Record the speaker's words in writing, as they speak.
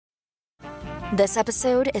This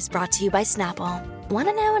episode is brought to you by Snapple. Want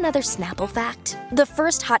to know another Snapple fact? The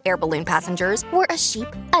first hot air balloon passengers were a sheep,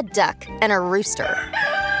 a duck, and a rooster.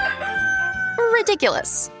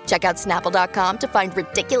 Ridiculous. Check out Snapple.com to find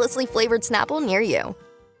ridiculously flavored Snapple near you.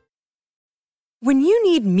 When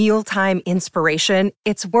you need mealtime inspiration,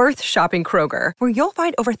 it's worth shopping Kroger, where you'll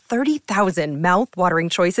find over 30,000 mouth-watering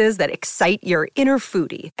choices that excite your inner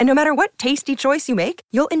foodie. And no matter what tasty choice you make,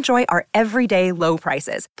 you'll enjoy our everyday low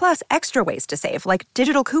prices, plus extra ways to save, like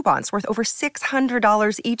digital coupons worth over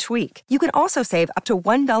 $600 each week. You can also save up to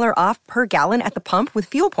 $1 off per gallon at the pump with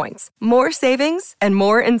fuel points. More savings and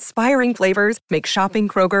more inspiring flavors make shopping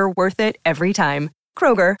Kroger worth it every time.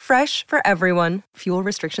 Kroger, fresh for everyone. Fuel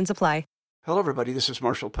restrictions apply. Hello, everybody. This is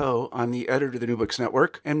Marshall Poe. I'm the editor of the New Books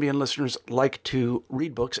Network. NBN listeners like to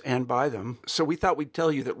read books and buy them. So we thought we'd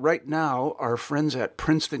tell you that right now, our friends at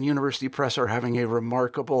Princeton University Press are having a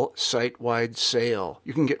remarkable site-wide sale.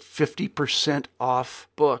 You can get 50% off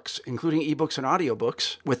books, including ebooks and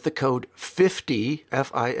audiobooks, with the code 50,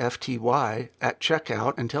 F-I-F-T-Y, at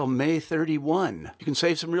checkout until May 31. You can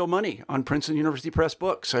save some real money on Princeton University Press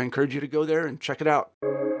books. I encourage you to go there and check it out.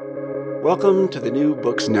 Welcome to the New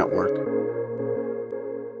Books Network.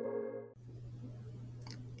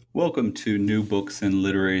 Welcome to New Books in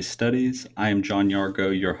Literary Studies. I am John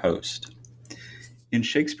Yargo, your host. In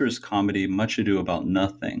Shakespeare's comedy, Much Ado About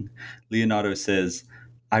Nothing, Leonardo says,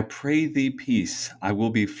 "I pray thee peace, I will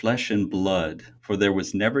be flesh and blood, for there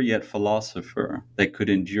was never yet philosopher that could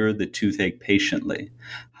endure the toothache patiently,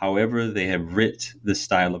 however they have writ the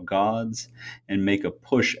style of gods, and make a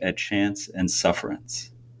push at chance and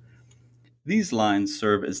sufferance." These lines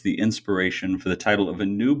serve as the inspiration for the title of a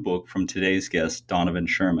new book from today's guest, Donovan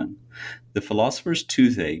Sherman. The Philosopher's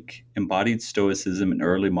Toothache, Embodied Stoicism in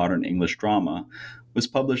Early Modern English Drama, was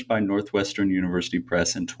published by Northwestern University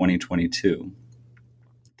Press in 2022.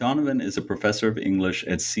 Donovan is a professor of English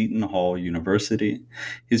at Seton Hall University.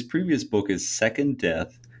 His previous book is Second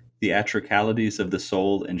Death, Theatricalities of the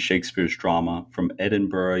Soul in Shakespeare's Drama from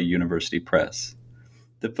Edinburgh University Press.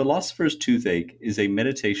 The Philosopher's Toothache is a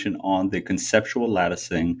meditation on the conceptual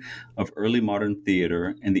latticing of early modern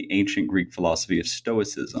theater and the ancient Greek philosophy of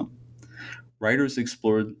Stoicism. Writers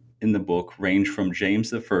explored in the book range from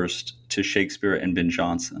James I to Shakespeare and Ben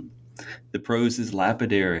Jonson. The prose is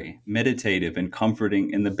lapidary, meditative, and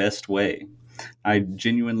comforting in the best way. I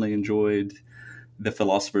genuinely enjoyed The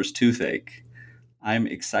Philosopher's Toothache. I'm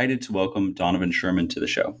excited to welcome Donovan Sherman to the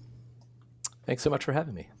show. Thanks so much for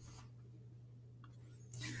having me.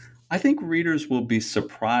 I think readers will be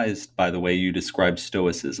surprised by the way you describe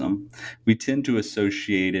Stoicism. We tend to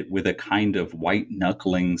associate it with a kind of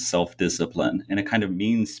white-knuckling self-discipline and a kind of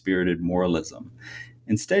mean-spirited moralism.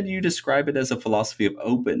 Instead, you describe it as a philosophy of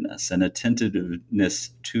openness and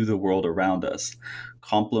attentiveness to the world around us,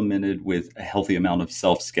 complemented with a healthy amount of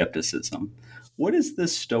self-skepticism. What is the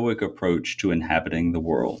Stoic approach to inhabiting the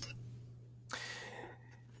world?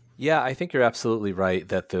 Yeah, I think you're absolutely right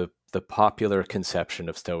that the popular conception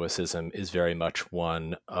of Stoicism is very much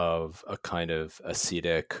one of a kind of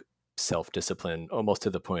ascetic self-discipline, almost to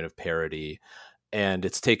the point of parody. And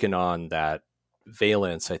it's taken on that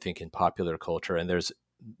valence, I think, in popular culture. And there's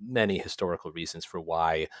many historical reasons for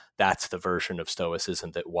why that's the version of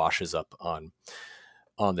Stoicism that washes up on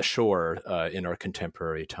the shore in our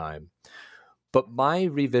contemporary time. But my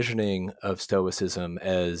revisioning of Stoicism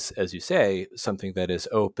as you say, something that is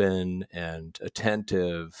open and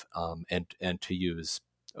attentive, and to use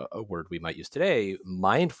a word we might use today,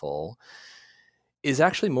 mindful, is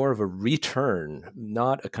actually more of a return,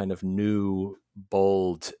 not a kind of new,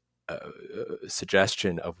 bold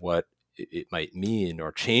suggestion of what it might mean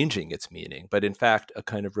or changing its meaning, but in fact, a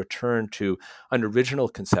kind of return to an original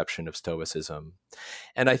conception of Stoicism.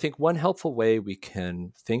 And I think one helpful way we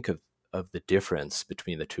can think of the difference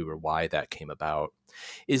between the two, or why that came about,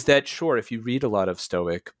 is that, sure, if you read a lot of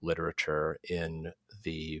Stoic literature in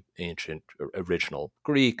the ancient original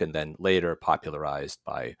Greek and then later popularized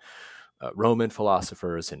by Roman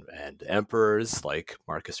philosophers and emperors like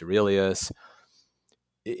Marcus Aurelius,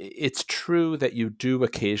 it's true that you do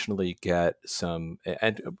occasionally get some,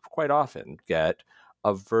 and quite often get,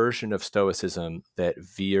 a version of Stoicism that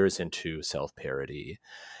veers into self-parody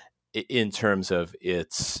in terms of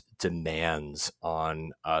its demands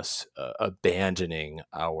on us abandoning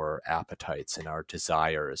our appetites and our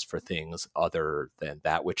desires for things other than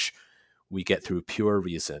that which we get through pure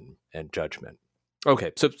reason and judgment.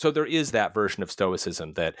 Okay, so there is that version of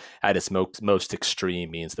Stoicism that at its most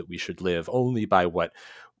extreme means that we should live only by what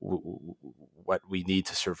we need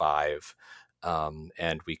to survive,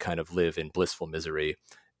 and we kind of live in blissful misery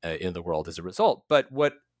in the world as a result. But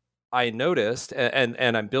what I noticed,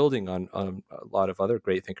 and I'm building on a lot of other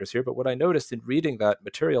great thinkers here, but what I noticed in reading that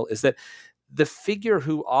material is that the figure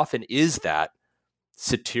who often is that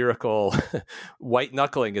satirical, white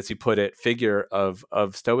knuckling, as you put it, figure of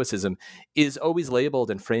Stoicism is always labeled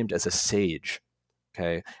and framed as a sage,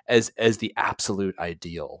 okay, as the absolute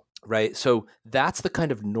ideal, right? So that's the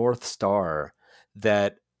kind of North Star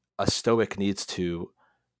that a Stoic needs to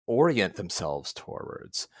orient themselves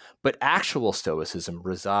towards. But actual Stoicism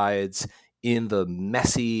resides in the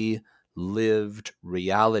messy, lived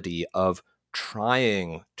reality of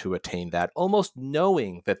trying to attain that, almost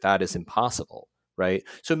knowing that that is impossible, right?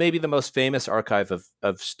 So maybe the most famous archive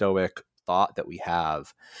of Stoic thought that we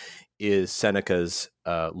have is Seneca's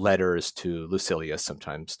letters to Lucilius,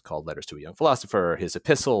 sometimes called Letters to a Young Philosopher, his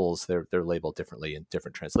epistles. They're labeled differently in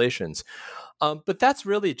different translations. But that's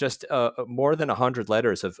really just more than 100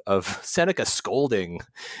 letters of Seneca scolding,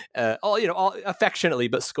 all affectionately,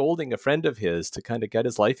 but scolding a friend of his to kind of get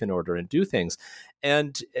his life in order and do things.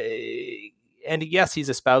 And yes, he's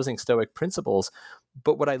espousing Stoic principles.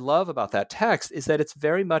 But what I love about that text is that it's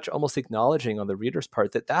very much almost acknowledging on the reader's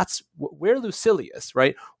part that we're Lucilius,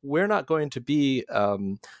 right? We're not going to be a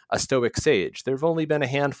Stoic sage. There have only been a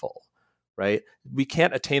handful, right? We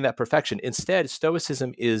can't attain that perfection. Instead,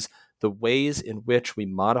 Stoicism is the ways in which we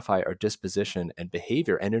modify our disposition and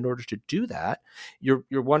behavior. And in order to do that, your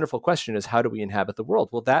wonderful question is, how do we inhabit the world?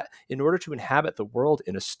 Well, in order to inhabit the world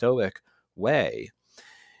in a Stoic way,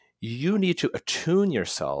 you need to attune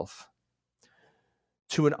yourself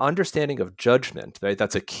to an understanding of judgment, right?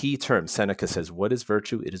 That's a key term. Seneca says, what is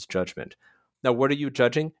virtue? It is judgment. Now, what are you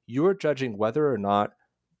judging? You're judging whether or not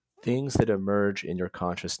things that emerge in your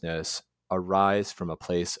consciousness arise from a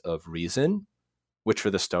place of reason, which for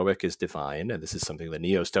the Stoic is divine, and this is something the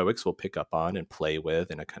Neo-Stoics will pick up on and play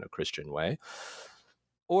with in a kind of Christian way,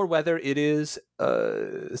 or whether it is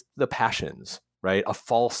the passions, right? A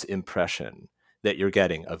false impression that you're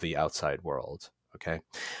getting of the outside world, okay?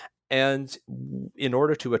 And in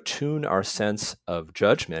order to attune our sense of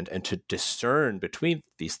judgment and to discern between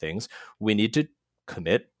these things, we need to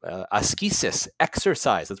commit ascesis,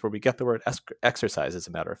 exercise. That's where we get the word exercise, as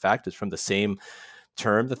a matter of fact. It's from the same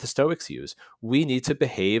term that the Stoics use. We need to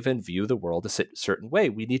behave and view the world a certain way.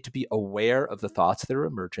 We need to be aware of the thoughts that are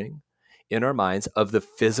emerging in our minds, of the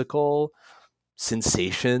physical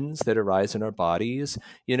sensations that arise in our bodies.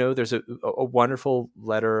 There's a wonderful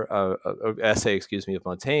essay of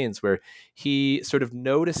Montaigne's, where he sort of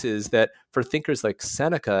notices that for thinkers like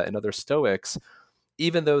Seneca and other Stoics,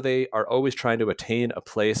 even though they are always trying to attain a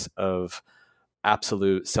place of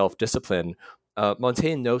absolute self-discipline,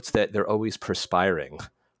 Montaigne notes that they're always perspiring.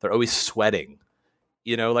 They're always sweating,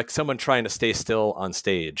 like someone trying to stay still on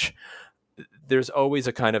stage. There's always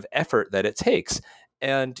a kind of effort that it takes.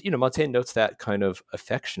 And, Montaigne notes that kind of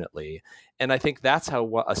affectionately. And I think that's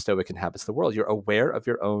how a Stoic inhabits the world. You're aware of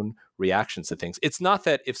your own reactions to things. It's not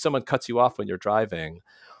that if someone cuts you off when you're driving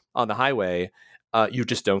on the highway, you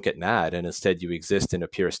just don't get mad. And instead you exist in a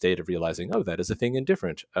pure state of realizing, oh, that is a thing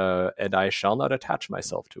indifferent. And I shall not attach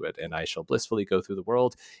myself to it. And I shall blissfully go through the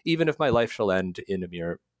world, even if my life shall end in a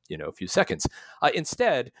mere, few seconds.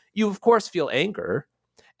 Instead, you, of course, feel anger.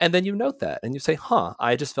 And then you note that and you say,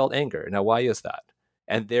 I just felt anger. Now, why is that?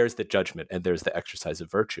 And there's the judgment, and there's the exercise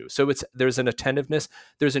of virtue. So there's an attentiveness,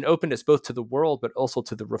 there's an openness both to the world, but also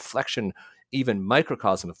to the reflection, even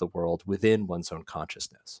microcosm of the world within one's own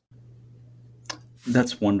consciousness.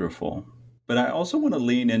 That's wonderful. But I also want to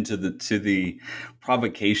lean into the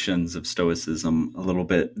provocations of Stoicism a little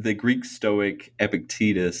bit. The Greek Stoic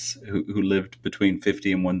Epictetus, who lived between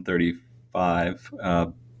 50 and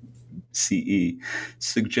 135 CE,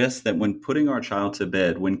 suggests that when putting our child to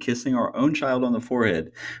bed, when kissing our own child on the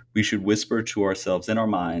forehead, we should whisper to ourselves in our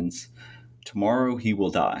minds, tomorrow he will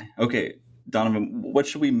die. Okay, Donovan, what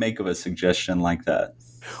should we make of a suggestion like that?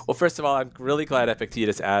 Well, first of all, I'm really glad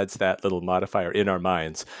Epictetus adds that little modifier, in our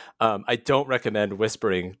minds. I don't recommend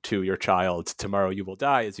whispering to your child, tomorrow you will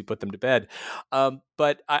die, as you put them to bed.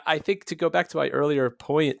 But I think, to go back to my earlier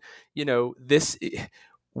point,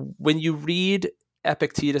 when you read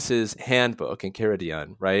Epictetus's handbook in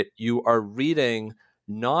Enchiridion, right, you are reading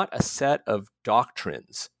not a set of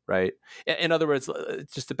doctrines, right? In other words,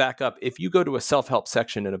 just to back up, if you go to a self-help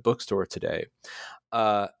section in a bookstore today,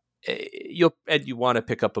 you want to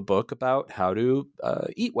pick up a book about how to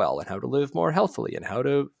eat well and how to live more healthily and how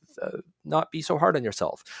to not be so hard on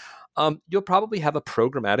yourself. You'll probably have a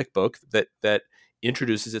programmatic book that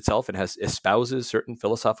introduces itself and espouses certain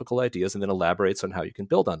philosophical ideas and then elaborates on how you can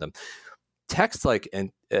build on them. Texts like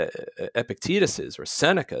Epictetus's or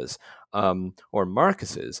Seneca's or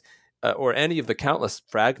Marcus's or any of the countless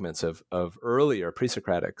fragments of earlier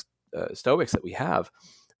pre-Socratic Stoics that we have,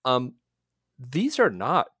 these are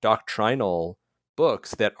not doctrinal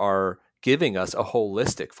books that are giving us a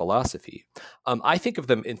holistic philosophy. I think of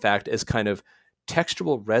them, in fact, as kind of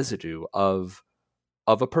textual residue of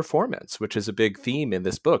a performance, which is a big theme in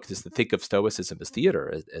this book, is to think of Stoicism as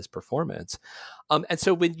theater, as performance. And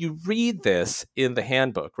so when you read this in the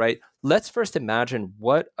handbook, right, let's first imagine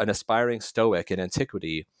what an aspiring Stoic in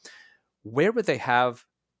antiquity, where would they have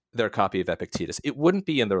their copy of Epictetus? It wouldn't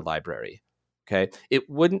be in their library, okay? It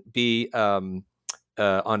wouldn't be on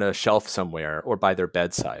a shelf somewhere or by their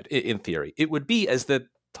bedside, in theory. It would be, as the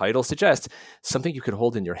title suggests, something you could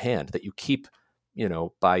hold in your hand that you keep,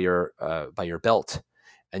 by your belt,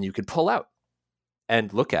 and you can pull out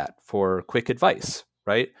and look at for quick advice,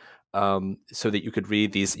 right? So that you could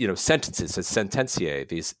read these, sentences, as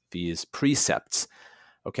sententiae, these precepts.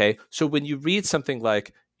 Okay, so when you read something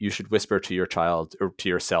like, you should whisper to your child or to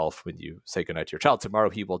yourself when you say goodnight to your child, tomorrow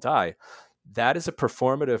he will die, that is a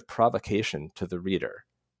performative provocation to the reader,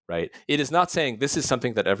 right? It is not saying this is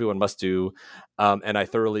something that everyone must do, and I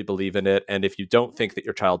thoroughly believe in it, and if you don't think that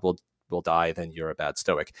your child will die, then you're a bad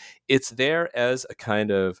Stoic. It's there as a kind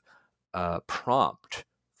of prompt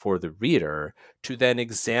for the reader to then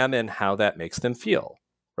examine how that makes them feel,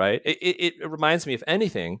 right? It reminds me, if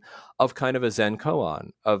anything, of kind of a Zen koan,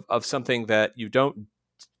 of something that you don't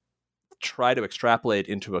try to extrapolate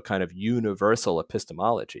into a kind of universal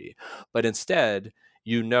epistemology, but instead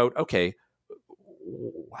you note, okay,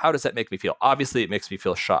 how does that make me feel? Obviously, it makes me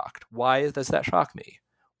feel shocked. Why does that shock me?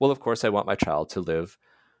 Well, of course, I want my child to live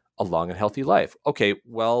a long and healthy life. Okay,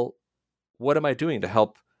 well, what am I doing to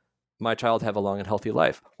help my child have a long and healthy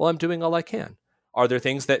life? Well, I'm doing all I can. Are there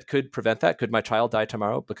things that could prevent that? Could my child die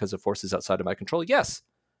tomorrow because of forces outside of my control? Yes.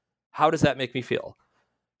 How does that make me feel?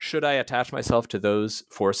 Should I attach myself to those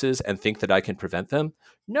forces and think that I can prevent them?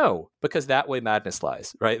 No, because that way madness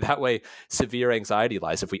lies, right? That way severe anxiety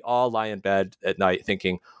lies. If we all lie in bed at night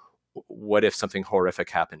thinking, what if something horrific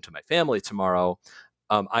happened to my family tomorrow?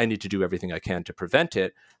 I need to do everything I can to prevent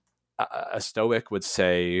it. A Stoic would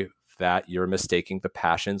say that you're mistaking the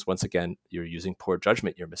passions. Once again, you're using poor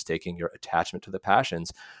judgment. You're mistaking your attachment to the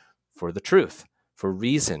passions for the truth, for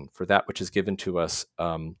reason, for that which is given to us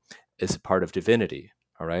as part of divinity.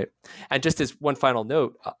 All right. And just as one final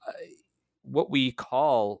note, what we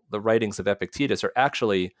call the writings of Epictetus are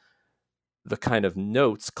actually the kind of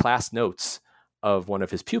notes, class notes of one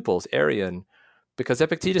of his pupils, Arrian, because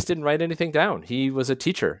Epictetus didn't write anything down. He was a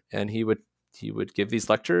teacher, and he would give these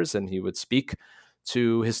lectures, and he would speak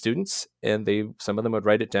to his students, and some of them would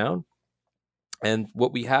write it down. And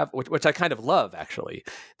what we have, which I kind of love, actually,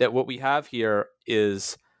 that what we have here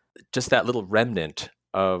is just that little remnant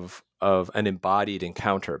of an embodied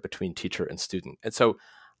encounter between teacher and student. And so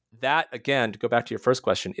that, again, to go back to your first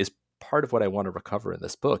question, is part of what I want to recover in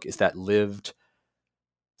this book, is that lived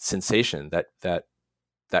sensation,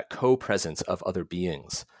 that co-presence of other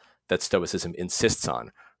beings that Stoicism insists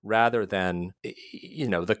on, rather than,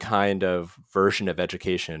 the kind of version of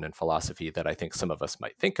education and philosophy that I think some of us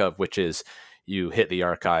might think of, which is you hit the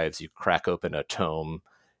archives, you crack open a tome,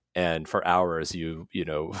 and for hours you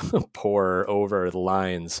pore over the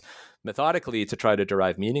lines methodically to try to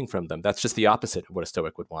derive meaning from them. That's just the opposite of what a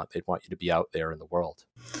Stoic would want. They'd want you to be out there in the world.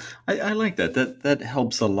 I like that. That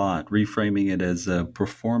helps a lot, reframing it as a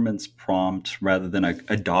performance prompt rather than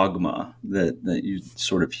a dogma that you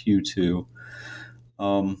sort of hew to.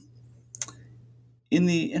 In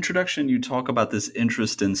the introduction, you talk about this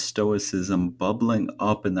interest in Stoicism bubbling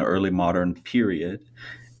up in the early modern period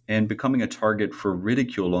and becoming a target for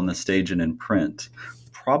ridicule on the stage and in print.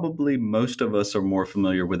 Probably most of us are more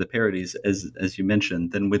familiar with the parodies, as you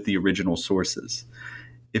mentioned, than with the original sources.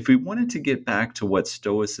 If we wanted to get back to what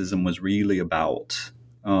Stoicism was really about,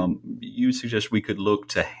 you suggest we could look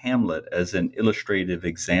to Hamlet as an illustrative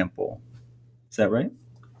example. Is that right?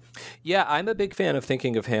 Yeah, I'm a big fan of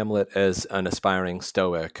thinking of Hamlet as an aspiring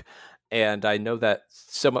Stoic. And I know that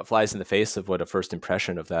somewhat flies in the face of what a first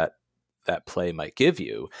impression of that play might give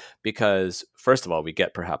you, because first of all, we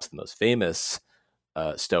get perhaps the most famous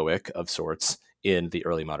Stoic of sorts in the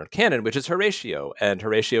early modern canon, which is Horatio. And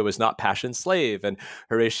Horatio is not Passion's slave, and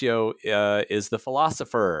Horatio is the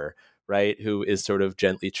philosopher, right, who is sort of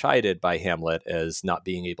gently chided by Hamlet as not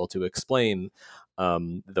being able to explain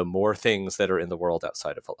the more things that are in the world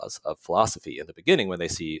outside of philosophy in the beginning when they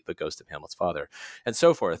see the ghost of Hamlet's father, and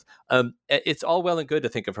so forth. It's all well and good to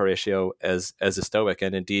think of Horatio as a Stoic,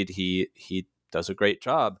 and indeed he does a great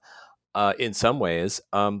job in some ways,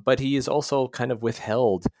 but he is also kind of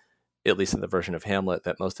withheld, at least in the version of Hamlet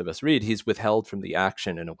that most of us read. He's withheld from the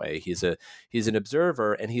action in a way. He's an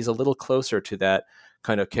observer, and he's a little closer to that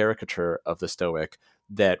kind of caricature of the Stoic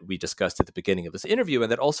that we discussed at the beginning of this interview,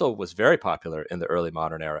 and that also was very popular in the early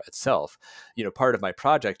modern era itself. Part of my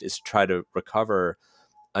project is to try to recover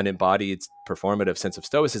an embodied performative sense of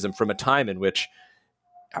Stoicism from a time in which,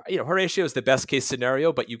 Horatio is the best case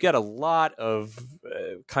scenario, but you get a lot of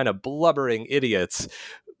kind of blubbering idiots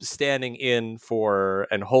standing in for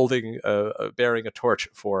and holding, bearing a torch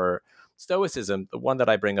for Stoicism. The one that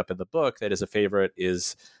I bring up in the book that is a favorite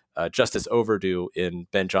is Justice Overdue in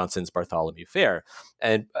Ben Jonson's Bartholomew Fair.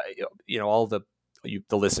 And, all the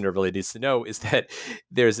listener really needs to know is that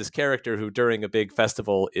there's this character who during a big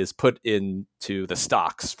festival is put into the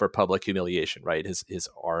stocks for public humiliation, right? His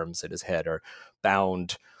arms and his head are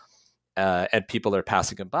bound and people are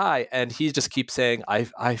passing him by. And he just keeps saying,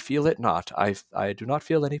 I feel it not. I do not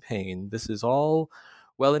feel any pain. This is all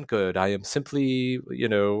well and good. I am simply,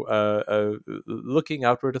 looking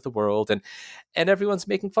outward at the world, and everyone's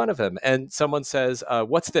making fun of him. And someone says,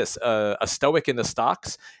 "What's this? A Stoic in the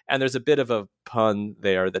stocks?" And there's a bit of a pun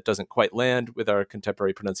there that doesn't quite land with our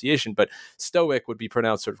contemporary pronunciation, but Stoic would be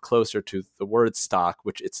pronounced sort of closer to the word stock,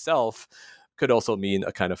 which itself could also mean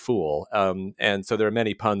a kind of fool. And so there are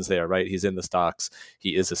many puns there, right? He's in the stocks.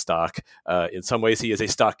 He is a stock. In some ways, he is a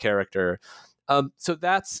stock character. So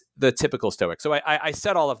that's the typical Stoic. So I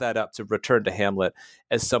set all of that up to return to Hamlet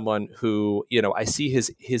as someone who, I see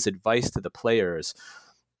his advice to the players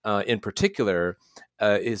in particular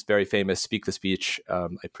is very famous, speak the speech,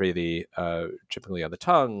 I pray thee, trippingly on the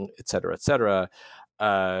tongue, et cetera,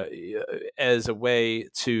 as a way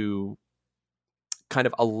to kind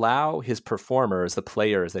of allow his performers, the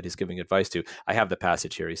players that he's giving advice to. I have the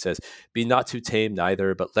passage here. He says, "Be not too tame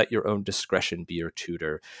neither, but let your own discretion be your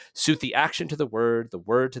tutor. Suit the action to the word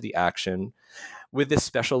to the action, with this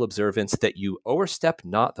special observance that you overstep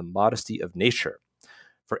not the modesty of nature.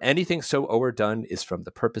 For anything so overdone is from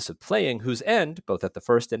the purpose of playing, whose end, both at the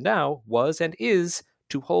first and now, was and is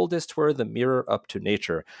to hold as 'twere the mirror up to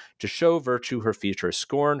nature, to show virtue her feature,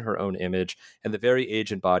 scorn her own image, and the very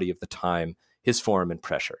age and body of the time, his form and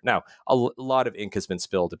pressure." Now, a lot of ink has been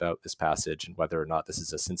spilled about this passage and whether or not this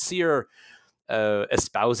is a sincere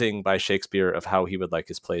espousing by Shakespeare of how he would like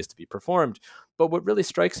his plays to be performed. But what really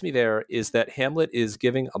strikes me there is that Hamlet is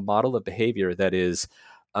giving a model of behavior that is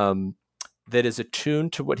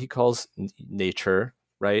attuned to what he calls nature,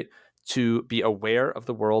 right? To be aware of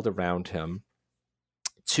the world around him,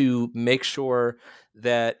 to make sure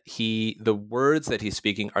that the words that he's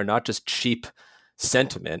speaking are not just cheap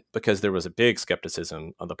sentiment, because there was a big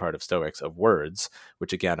skepticism on the part of Stoics of words,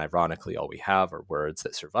 which again, ironically, all we have are words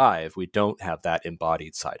that survive. We don't have that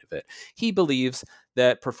embodied side of it. He believes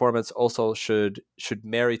that performance also should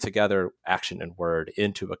marry together action and word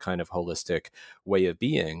into a kind of holistic way of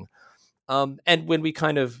being. And when we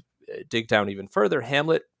kind of dig down even further,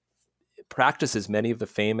 Hamlet practices many of the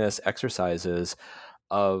famous exercises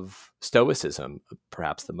of Stoicism,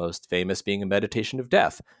 perhaps the most famous being a meditation of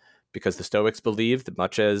death, because the Stoics believed that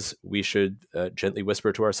much as we should gently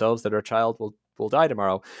whisper to ourselves that our child will die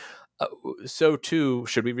tomorrow, so too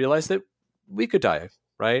should we realize that we could die,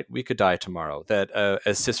 right? We could die tomorrow. That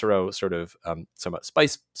as Cicero sort of somewhat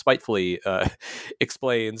spitefully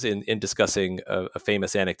explains in discussing a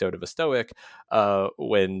famous anecdote of a Stoic,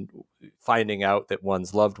 when finding out that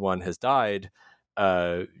one's loved one has died,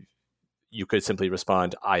 you could simply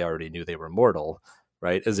respond, "I already knew they were mortal,"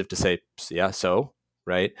 right? As if to say, yeah, so,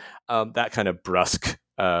 right? That kind of brusque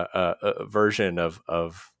version of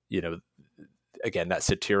again, that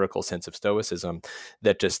satirical sense of Stoicism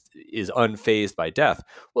that just is unfazed by death.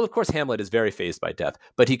 Well, of course, Hamlet is very fazed by death,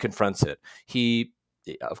 but he confronts it. He,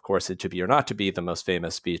 of course, To Be or Not to Be, the most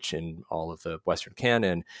famous speech in all of the Western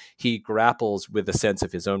canon, he grapples with the sense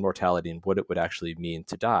of his own mortality and what it would actually mean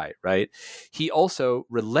to die, right? He also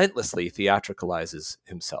relentlessly theatricalizes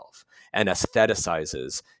himself and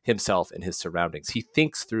aestheticizes himself and his surroundings. He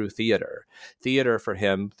thinks through theater. Theater for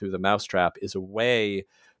him, through the mousetrap, is a way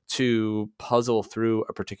to puzzle through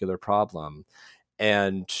a particular problem.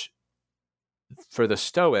 And for the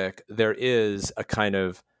Stoic, there is a kind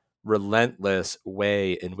of relentless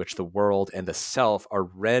way in which the world and the self are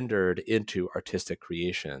rendered into artistic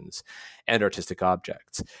creations and artistic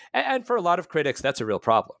objects. And for a lot of critics, that's a real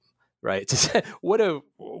problem, right? What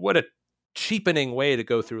a cheapening way to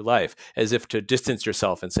go through life, as if to distance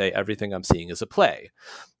yourself and say, everything I'm seeing is a play,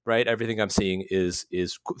 right? Everything I'm seeing is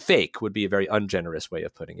fake would be a very ungenerous way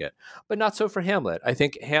of putting it. But not so for Hamlet. I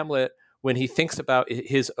think Hamlet, when he thinks about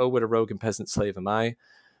his "Oh, what a rogue and peasant slave am I"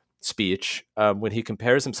 speech, when he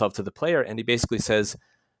compares himself to the player and he basically says,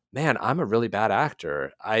 man, I'm a really bad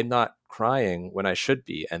actor. I'm not crying when I should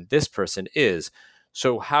be, and this person is.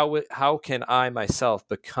 So how can I myself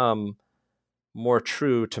become more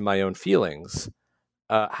true to my own feelings?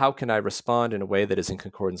 How can I respond in a way that is in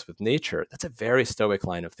concordance with nature? That's a very Stoic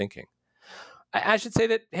line of thinking. I should say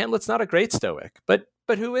that Hamlet's not a great Stoic, but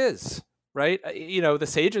who is, right? The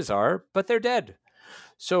sages are, but they're dead.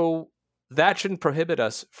 So that shouldn't prohibit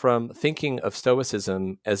us from thinking of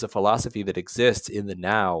Stoicism as a philosophy that exists in the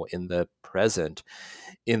now, in the present,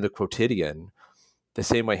 in the quotidian, the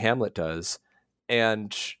same way Hamlet does.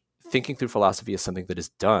 And thinking through philosophy is something that is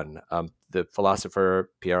done. The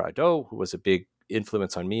philosopher Pierre Hadot, who was a big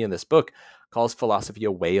influence on me in this book, calls philosophy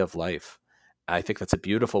a way of life. I think that's a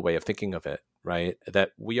beautiful way of thinking of it, right?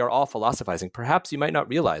 That we are all philosophizing. Perhaps you might not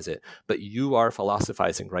realize it, but you are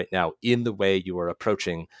philosophizing right now in the way you are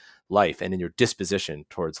approaching life and in your disposition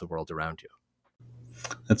towards the world around you.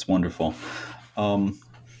 That's wonderful.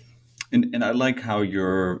 And I like how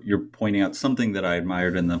you're pointing out something that I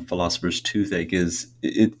admired in the Philosopher's Toothache is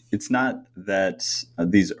it's not that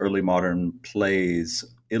these early modern plays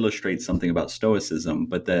illustrate something about Stoicism,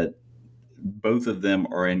 but that both of them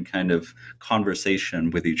are in kind of conversation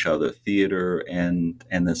with each other, theater and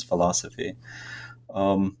this philosophy.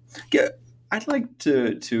 I'd like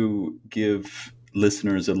to give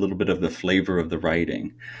listeners a little bit of the flavor of the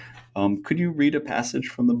writing. Could you read a passage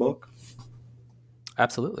from the book?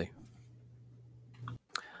 Absolutely.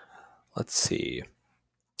 Let's see.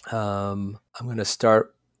 I'm going to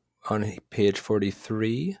start on page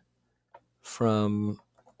 43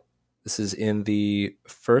 this is in the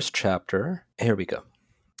first chapter. Here we go.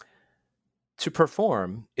 To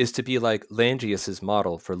perform is to be like Langius's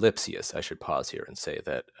model for Lipsius. I should pause here and say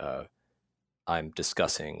that I'm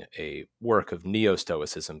discussing a work of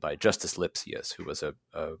Neo-Stoicism by Justus Lipsius, who was a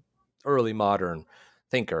early modern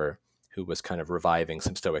thinker who was kind of reviving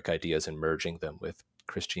some Stoic ideas and merging them with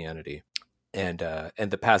Christianity. And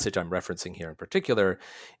the passage I'm referencing here in particular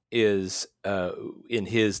is in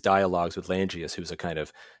his dialogues with Langius, who's a kind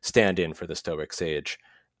of stand-in for the Stoic sage,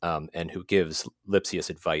 and who gives Lipsius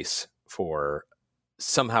advice for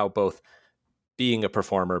somehow both being a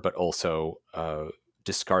performer but also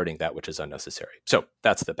discarding that which is unnecessary. So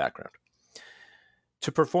that's the background.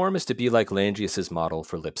 To perform is to be like Langius's model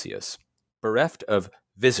for Lipsius, bereft of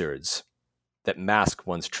vizards that mask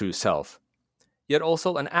one's true self, yet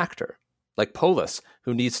also an actor, like Polus,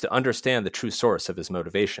 who needs to understand the true source of his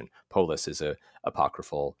motivation. Polus is an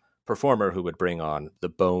apocryphal performer who would bring on the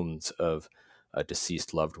bones of a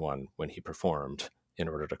deceased loved one when he performed in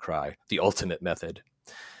order to cry, the ultimate method.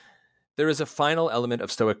 There is a final element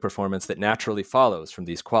of Stoic performance that naturally follows from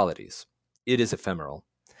these qualities. It is ephemeral.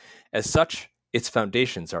 As such, its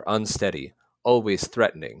foundations are unsteady, always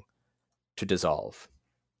threatening to dissolve.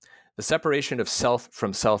 The separation of self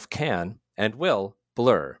from self can, and will,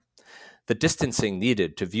 blur. The distancing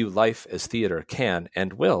needed to view life as theater can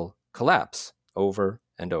and will collapse over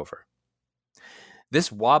and over.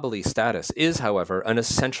 This wobbly status is, however, an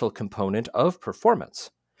essential component of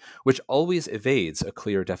performance, which always evades a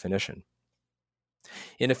clear definition.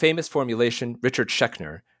 In a famous formulation, Richard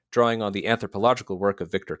Schechner, drawing on the anthropological work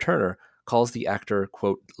of Victor Turner, calls the actor,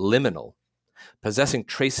 quote, liminal, possessing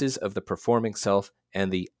traces of the performing self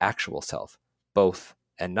and the actual self, both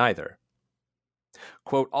and neither.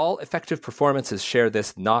 Quote, all effective performances share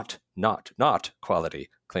this not quality,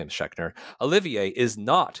 claims Schechner. Olivier is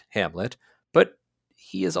not Hamlet, but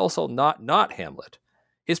he is also not Hamlet.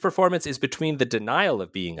 His performance is between the denial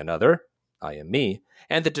of being another, I am me,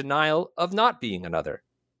 and the denial of not being another,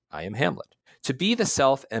 I am Hamlet. To be the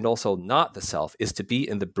self and also not the self is to be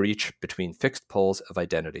in the breach between fixed poles of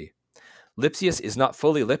identity. Lipsius is not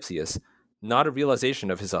fully Lipsius, not a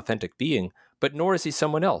realization of his authentic being, but nor is he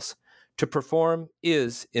someone else. To perform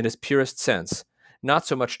is, in its purest sense, not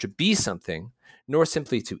so much to be something, nor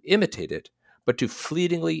simply to imitate it, but to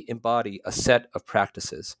fleetingly embody a set of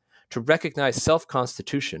practices, to recognize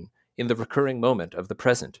self-constitution in the recurring moment of the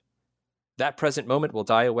present. That present moment will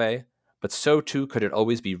die away, but so too could it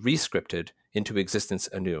always be rescripted into existence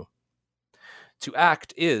anew. To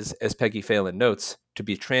act is, as Peggy Phelan notes, to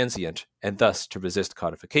be transient and thus to resist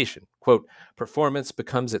codification. Quote, performance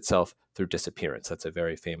becomes itself through disappearance. That's a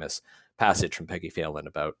very famous passage from Peggy Phelan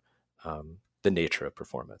about the nature of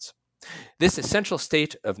performance. This essential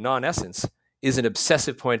state of non-essence is an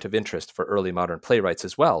obsessive point of interest for early modern playwrights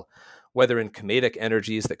as well, whether in comedic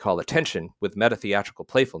energies that call attention with meta-theatrical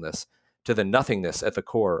playfulness to the nothingness at the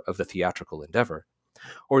core of the theatrical endeavor,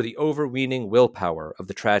 or the overweening willpower of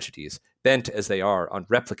the tragedies, bent as they are on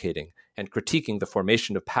replicating and critiquing the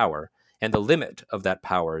formation of power and the limit of that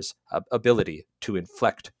power's ability to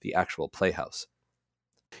inflect the actual playhouse.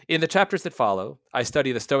 In the chapters that follow, I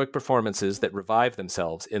study the Stoic performances that revive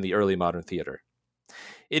themselves in the early modern theater.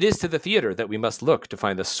 It is to the theater that we must look to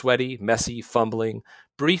find the sweaty, messy, fumbling,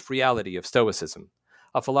 brief reality of Stoicism,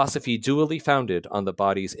 a philosophy dually founded on the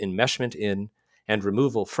body's enmeshment in and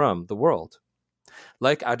removal from the world.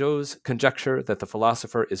 Like Hadot's conjecture that the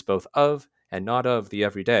philosopher is both of and not of the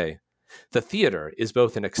everyday, the theater is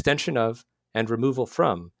both an extension of and removal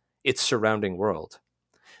from its surrounding world.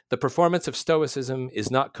 The performance of Stoicism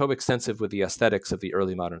is not coextensive with the aesthetics of the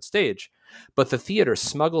early modern stage, but the theater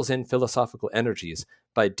smuggles in philosophical energies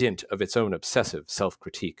by dint of its own obsessive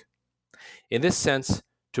self-critique. In this sense,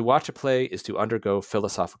 to watch a play is to undergo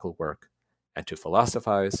philosophical work, and to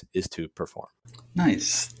philosophize is to perform.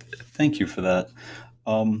 Nice. Thank you for that.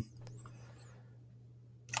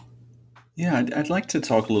 I'd like to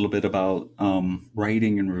talk a little bit about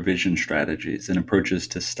writing and revision strategies and approaches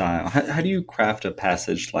to style. How do you craft a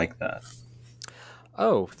passage like that?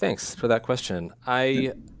 Oh, thanks for that question.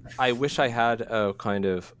 I wish I had a kind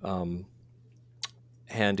of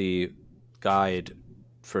handy guide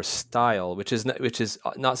for style, which is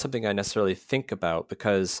not something I necessarily think about,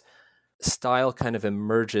 because style kind of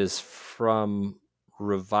emerges from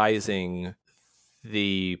revising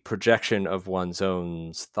the projection of one's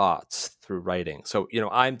own thoughts through writing. So,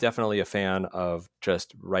 I'm definitely a fan of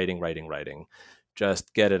just writing.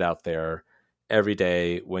 Just get it out there every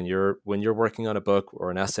day. When you're working on a book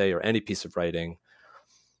or an essay or any piece of writing,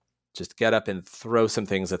 just get up and throw some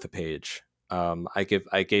things at the page.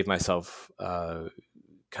 I gave myself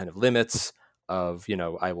kind of limits of,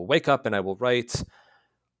 I will wake up and I will write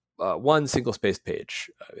one single-spaced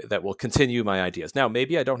page that will continue my ideas. Now,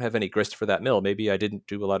 maybe I don't have any grist for that mill. Maybe I didn't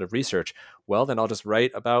do a lot of research. Well, then I'll just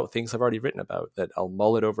write about things I've already written about, that I'll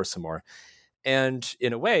mull it over some more. And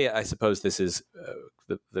in a way, I suppose this is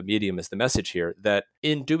the medium is the message here, that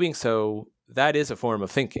in doing so, that is a form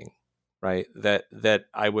of thinking, right? That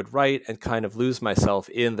I would write and kind of lose myself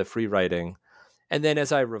in the free writing. And then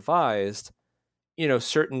as I revised,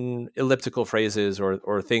 certain elliptical phrases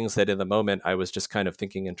or things that in the moment I was just kind of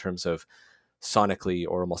thinking in terms of sonically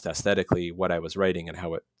or almost aesthetically what I was writing and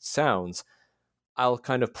how it sounds, I'll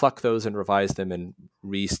kind of pluck those and revise them and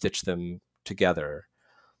re-stitch them together.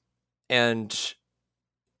 And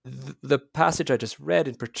the passage I just read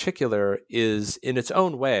in particular is in its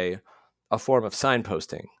own way a form of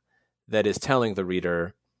signposting that is telling the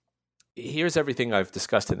reader, here's everything I've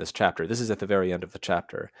discussed in this chapter. This is at the very end of the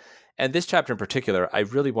chapter. And this chapter in particular, I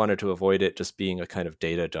really wanted to avoid it just being a kind of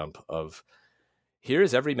data dump of,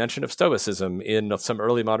 here's every mention of Stoicism in some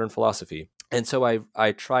early modern philosophy. And so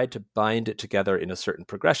I tried to bind it together in a certain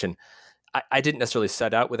progression. I didn't necessarily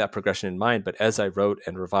set out with that progression in mind, but as I wrote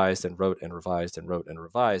and revised and wrote and revised and wrote and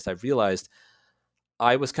revised, I realized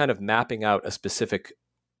I was kind of mapping out a specific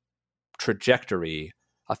trajectory,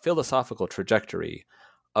 a philosophical trajectory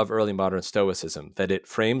of early modern Stoicism, that it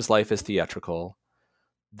frames life as theatrical,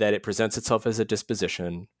 that it presents itself as a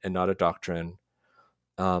disposition and not a doctrine,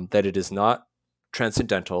 that it is not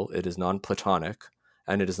transcendental, it is non-Platonic,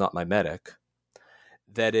 and it is not mimetic,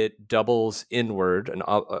 that it doubles inward,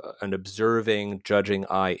 an observing, judging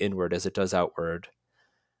eye inward as it does outward,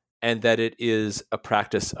 and that it is a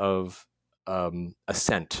practice of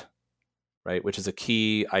assent, right? Which is a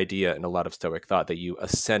key idea in a lot of Stoic thought, that you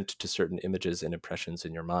assent to certain images and impressions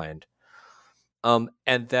in your mind. And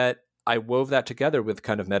that I wove that together with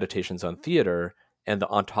kind of meditations on theater and the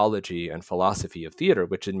ontology and philosophy of theater,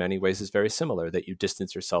 which in many ways is very similar, that you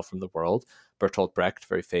distance yourself from the world. Bertolt Brecht,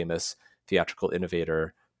 very famous theatrical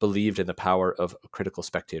innovator, believed in the power of critical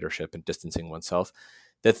spectatorship and distancing oneself,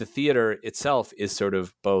 that the theater itself is sort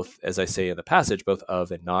of both, as I say in the passage, both of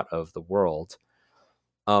and not of the world.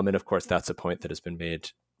 And of course, that's a point that has been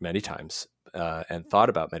made many times and thought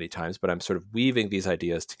about many times, but I'm sort of weaving these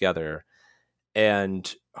ideas together.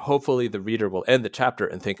 And hopefully the reader will end the chapter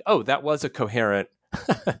and think, oh, that was a coherent,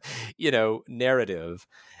 narrative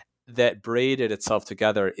that braided itself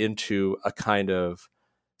together into a kind of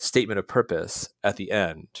statement of purpose at the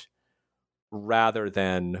end, rather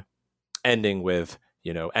than ending with,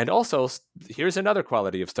 and also here's another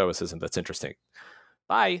quality of Stoicism that's interesting.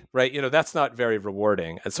 Bye, right? That's not very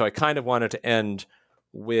rewarding. And so I kind of wanted to end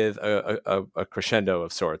with a crescendo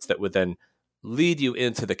of sorts that would then lead you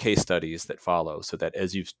into the case studies that follow, so that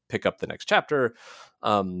as you pick up the next chapter,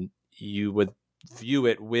 you would view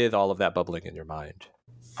it with all of that bubbling in your mind.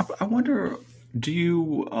 I wonder, do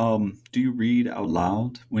you read out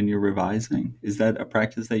loud when you're revising? Is that a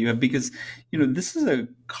practice that you have? Because, this is a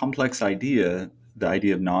complex idea, the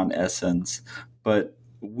idea of non-essence, but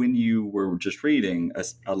when you were just reading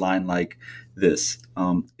a line like this,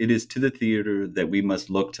 it is to the theater that we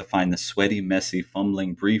must look to find the sweaty, messy,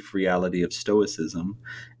 fumbling, brief reality of Stoicism,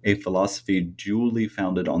 a philosophy duly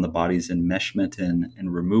founded on the body's enmeshment in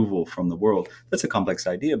and removal from the world. That's a complex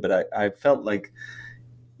idea, but I felt like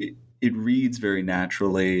it reads very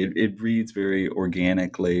naturally. It reads very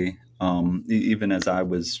organically. Even as I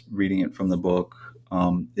was reading it from the book,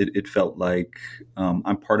 it felt like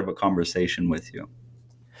I'm part of a conversation with you.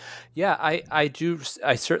 Yeah, I do.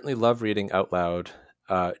 I certainly love reading out loud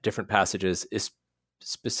different passages,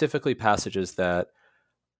 specifically passages that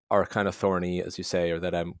are kind of thorny, as you say, or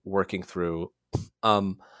that I'm working through.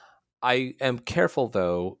 I am careful,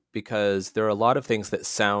 though, because there are a lot of things that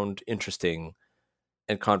sound interesting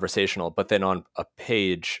and conversational, but then on a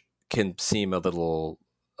page can seem a little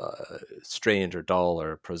strange or dull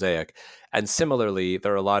or prosaic. And similarly,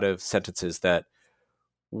 there are a lot of sentences that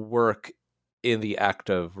work in the act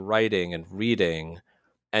of writing and reading,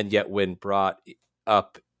 and yet when brought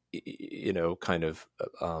up, kind of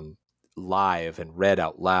live and read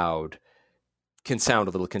out loud, can sound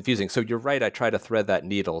a little confusing. So you're right. I try to thread that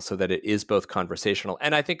needle so that it is both conversational.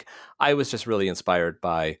 And I think I was just really inspired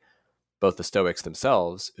by both the Stoics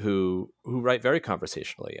themselves, who write very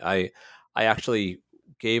conversationally. I actually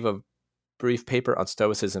gave a brief paper on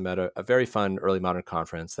Stoicism at a very fun early modern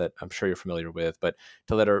conference that I'm sure you're familiar with, but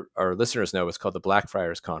to let our listeners know, it's called the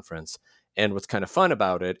Blackfriars Conference. And what's kind of fun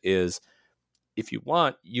about it is, if you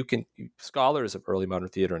want, scholars of early modern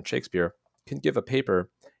theater and Shakespeare can give a paper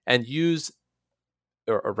and use,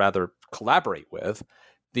 or rather collaborate with,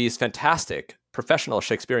 these fantastic professional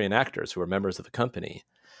Shakespearean actors who are members of the company.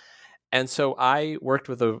 And so I worked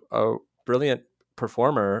with a brilliant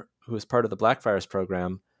performer who was part of the Blackfriars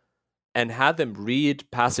program and had them read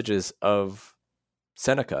passages of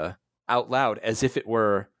Seneca out loud as if it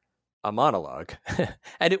were a monologue.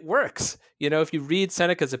 And it works. If you read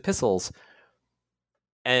Seneca's epistles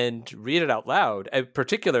and read it out loud, in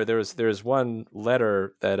particular, there's one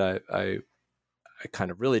letter that I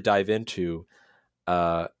kind of really dive into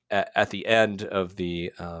at the end of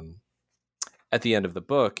the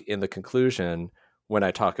book, in the conclusion, when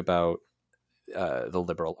I talk about the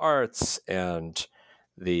liberal arts and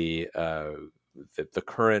the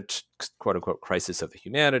current quote unquote crisis of the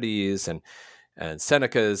humanities and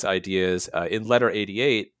Seneca's ideas. In letter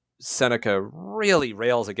 88, Seneca really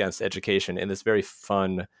rails against education in this very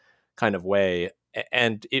fun kind of way,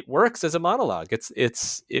 and it works as a monologue.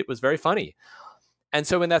 It was very funny. And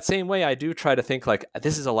so in that same way, I do try to think like,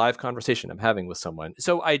 this is a live conversation I'm having with someone.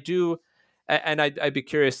 So I do, and I'd be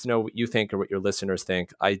curious to know what you think or what your listeners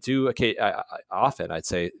think. I do, often I'd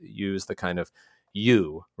say, use the kind of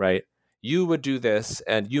you, right? You would do this,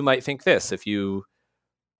 and you might think this if you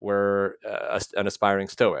were an aspiring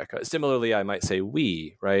Stoic. Similarly, I might say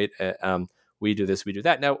we, right? We do this, we do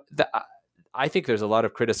that. Now, I think there's a lot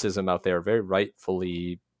of criticism out there, very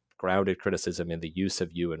rightfully grounded criticism in the use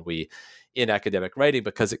of you and we in academic writing,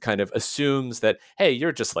 because it kind of assumes that, hey,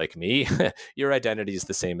 you're just like me. Your identity is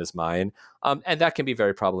the same as mine. And that can be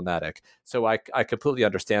very problematic. So I completely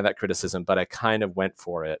understand that criticism, but I kind of went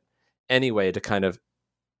for it anyway to kind of,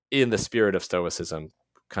 in the spirit of Stoicism,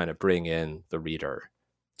 kind of bring in the reader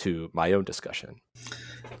to my own discussion.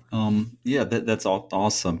 That's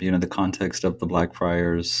awesome. The context of the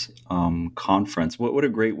Blackfriars conference. What a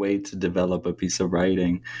great way to develop a piece of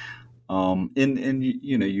writing. And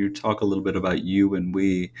you talk a little bit about you and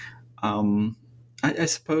we. I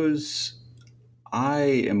suppose I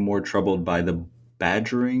am more troubled by the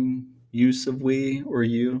badgering use of we or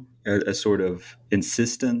you, a sort of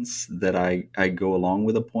insistence that I go along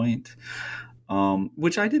with a point,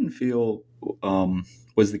 which I didn't feel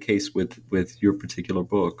was the case with your particular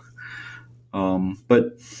book.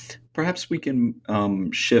 But perhaps we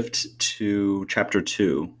can shift to chapter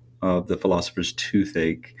 2 of The Philosopher's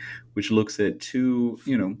Toothache, which looks at two,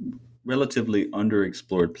 relatively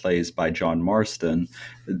underexplored plays by John Marston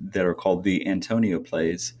that are called the Antonio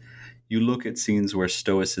plays. You look at scenes where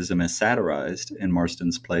Stoicism is satirized in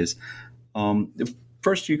Marston's plays.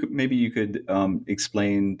 First, you could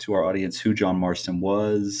explain to our audience who John Marston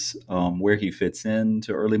was, where he fits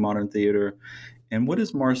into early modern theater, and what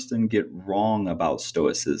does Marston get wrong about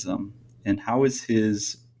Stoicism, and how is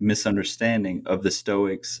his misunderstanding of the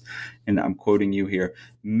Stoics, and I'm quoting you here,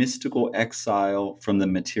 mystical exile from the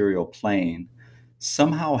material plane,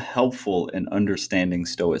 somehow helpful in understanding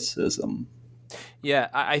Stoicism? Yeah,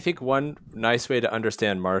 I think one nice way to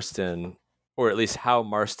understand Marston, or at least how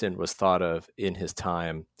Marston was thought of in his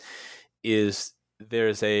time, is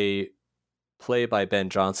there's a play by Ben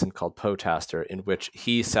Jonson called Poetaster, in which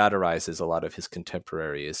he satirizes a lot of his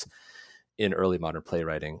contemporaries in early modern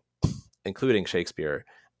playwriting, including Shakespeare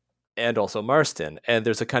and also Marston. And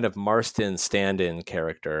there's a kind of Marston stand-in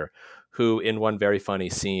character who, in one very funny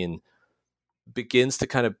scene, begins to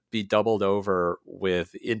kind of be doubled over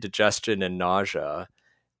with indigestion and nausea.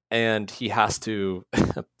 And he has to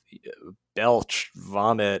belch,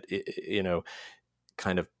 vomit,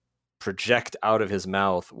 kind of project out of his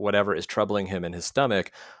mouth whatever is troubling him in his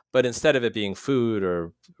stomach. But instead of it being food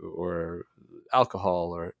or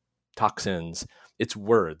alcohol or toxins, it's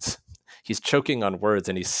words. He's choking on words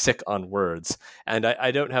and he's sick on words. And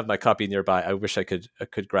I don't have my copy nearby. I wish I could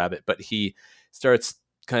grab it. But he starts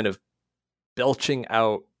kind of belching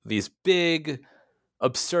out these big,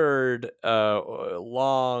 absurd,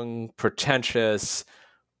 long, pretentious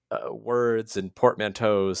words and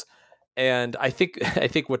portmanteaus. And I think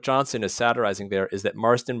what Johnson is satirizing there is that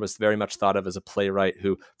Marston was very much thought of as a playwright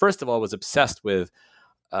who, first of all, was obsessed with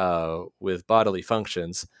bodily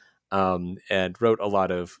functions and wrote a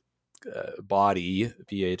lot of bawdy,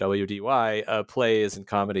 B-A-W-D-Y, plays and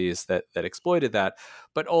comedies that exploited that,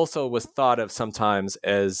 but also was thought of sometimes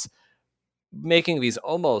as making these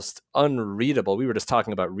almost unreadable. We were just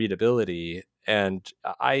talking about readability, and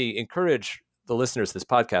I encourage the listeners to this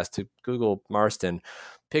podcast to Google Marston,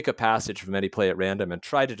 pick a passage from any play at random, and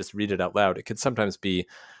try to just read it out loud. It can sometimes be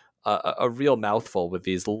a real mouthful with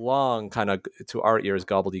these long, kind of, to our ears,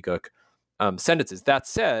 gobbledygook sentences. That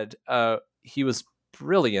said, he was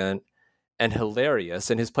brilliant and hilarious,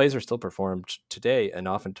 and his plays are still performed today and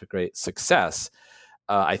often to great success.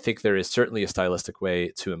 I think there is certainly a stylistic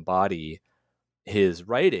way to embody his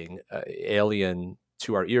writing, alien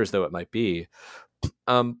to our ears though it might be.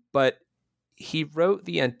 But he wrote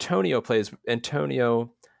the Antonio plays,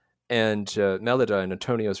 Antonio and Melida and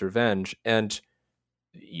Antonio's Revenge, and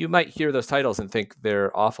you might hear those titles and think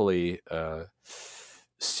they're awfully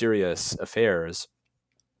serious affairs.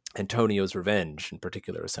 Antonio's Revenge, in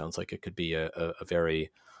particular, sounds like it could be a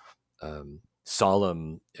very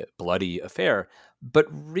solemn, bloody affair. But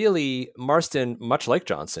really, Marston, much like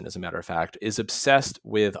Johnson, as a matter of fact, is obsessed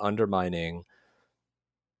with undermining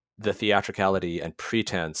the theatricality and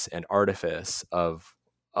pretense and artifice of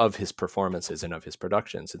his performances and of his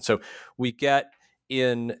productions. And so we get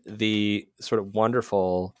in the sort of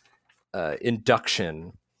wonderful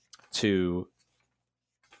induction to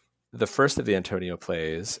the first of the Antonio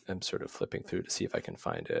plays. I'm sort of flipping through to see if I can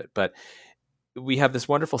find it. But we have this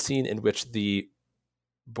wonderful scene in which the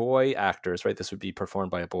boy actors, right, this would be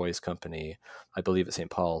performed by a boys' company, I believe at St.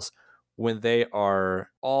 Paul's, when they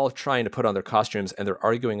are all trying to put on their costumes and they're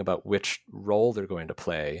arguing about which role they're going to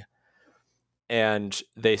play. And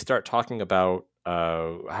they start talking about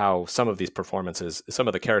how some of these performances, some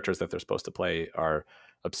of the characters that they're supposed to play are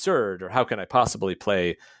absurd, or how can I possibly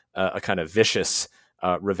play a kind of vicious,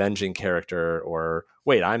 revenging character, or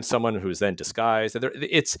wait, I'm someone who's then disguised.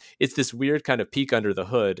 It's this weird kind of peek under the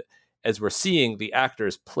hood as we're seeing the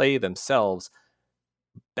actors play themselves,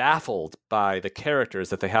 baffled by the characters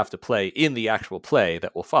that they have to play in the actual play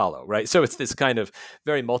that will follow, right? So it's this kind of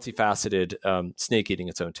very multifaceted snake eating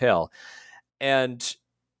its own tail. And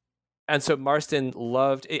so Marston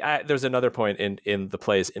loved, there's another point in the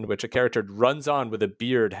plays in which a character runs on with a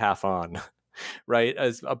beard half on, right?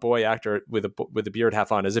 As a boy actor with a beard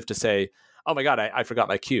half on, as if to say, oh my God, I forgot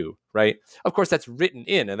my cue, right? Of course, that's written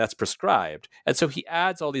in and that's prescribed. And so he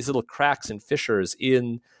adds all these little cracks and fissures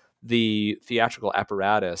in the theatrical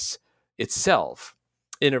apparatus itself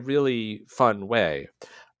in a really fun way.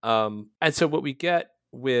 And so what we get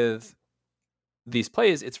with these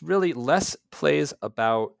plays, it's really less plays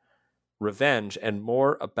about revenge and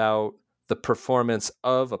more about the performance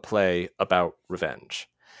of a play about revenge.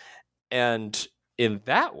 And in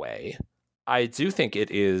that way, I do think it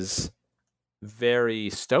is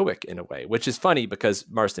very Stoic in a way, which is funny because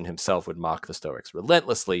Marston himself would mock the Stoics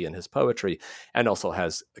relentlessly in his poetry, and also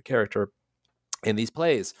has a character in these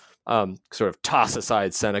plays sort of toss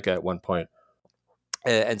aside Seneca at one point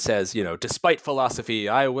and says, despite philosophy,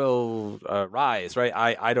 I will rise, right?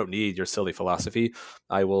 I don't need your silly philosophy.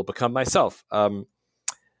 I will become myself.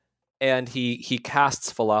 And he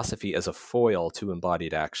casts philosophy as a foil to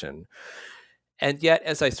embodied action. And yet,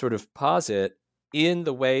 as I sort of posit, in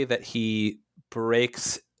the way that he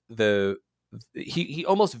breaks he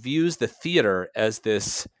almost views the theater as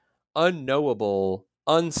this unknowable,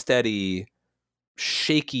 unsteady,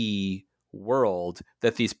 shaky world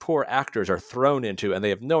that these poor actors are thrown into, and they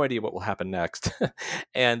have no idea what will happen next.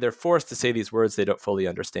 And they're forced to say these words they don't fully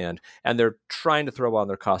understand. And they're trying to throw on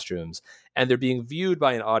their costumes, and they're being viewed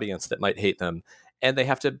by an audience that might hate them. And they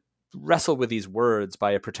have to wrestle with these words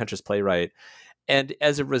by a pretentious playwright. And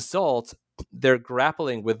as a result, they're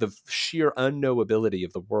grappling with the sheer unknowability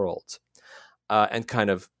of the world, and kind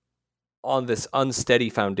of on this unsteady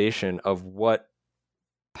foundation of what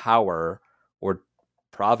power or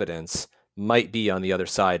providence might be on the other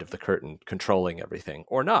side of the curtain, controlling everything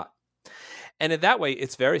or not. And in that way,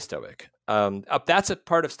 it's very Stoic. That's a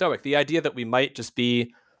part of Stoic. The idea that we might just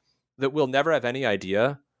be that we'll never have any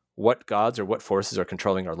idea what gods or what forces are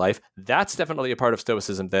controlling our life, that's definitely a part of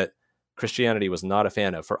Stoicism that Christianity was not a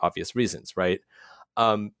fan of for obvious reasons, right?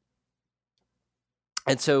 And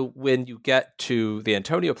so when you get to the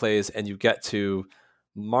Antonio plays and you get to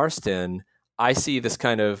Marston, I see this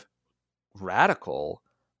kind of radical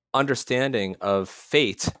understanding of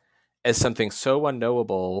fate as something so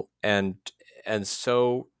unknowable and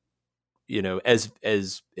so,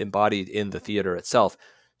 as embodied in the theater itself,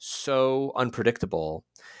 so unpredictable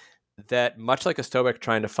that much like a Stoic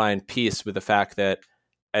trying to find peace with the fact that,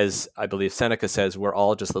 as I believe Seneca says, we're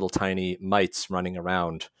all just little tiny mites running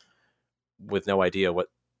around with no idea what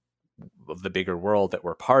of the bigger world that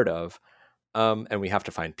we're part of, and we have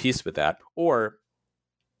to find peace with that. Or,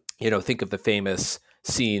 think of the famous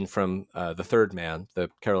scene from The Third Man, the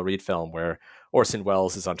Carol Reed film, where Orson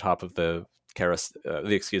Welles is on top of the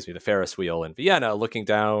Ferris wheel in Vienna, looking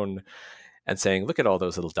down and saying, look at all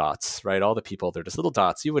those little dots, right? All the people, they're just little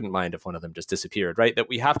dots. You wouldn't mind if one of them just disappeared, right? That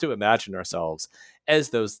we have to imagine ourselves as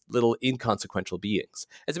those little inconsequential beings.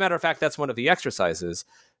 As a matter of fact, that's one of the exercises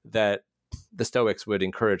that the Stoics would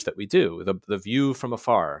encourage that we do, the view from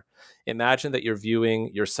afar. Imagine that you're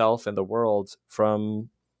viewing yourself and the world from,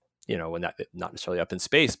 not necessarily up in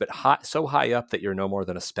space, but so high up that you're no more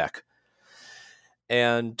than a speck.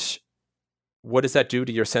 And what does that do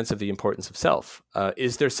to your sense of the importance of self?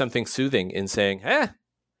 Is there something soothing in saying,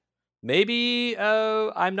 maybe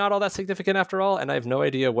I'm not all that significant after all, and I have no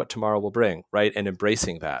idea what tomorrow will bring, right? And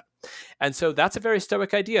embracing that. And so that's a very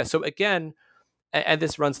Stoic idea. So again, and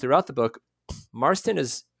this runs throughout the book, Marston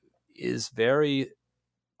is very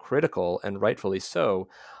critical, and rightfully so,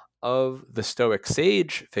 of the Stoic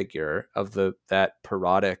sage figure, of that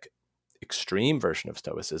parodic extreme version of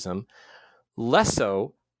Stoicism, less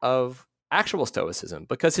so of actual Stoicism,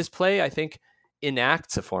 because his play, I think,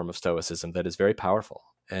 enacts a form of Stoicism that is very powerful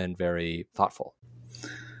and very thoughtful.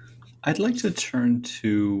 I'd like to turn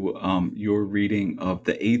to your reading of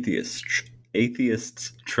The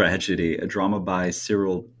Atheist's Tragedy, a drama by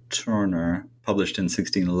Cyril Turner, published in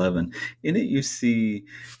 1611. In it, you see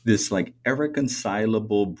this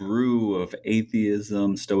irreconcilable brew of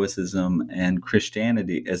atheism, Stoicism, and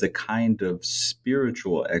Christianity as a kind of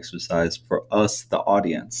spiritual exercise for us, the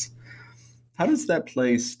audience. How does that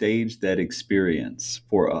play stage that experience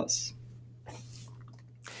for us?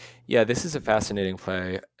 Yeah, this is a fascinating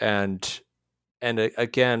play, and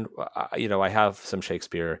again, I have some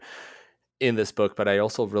Shakespeare in this book, but I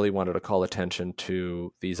also really wanted to call attention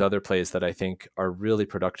to these other plays that I think are really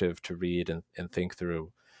productive to read and think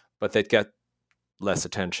through, but that get less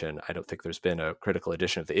attention. I don't think there's been a critical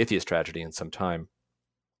edition of The Atheist Tragedy in some time.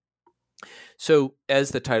 So, as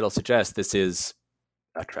the title suggests, this is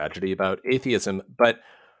a tragedy about atheism, but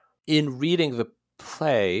in reading the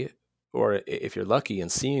play, or if you're lucky in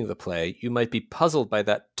seeing the play, you might be puzzled by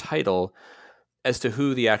that title as to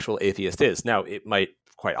who the actual atheist is. Now, it might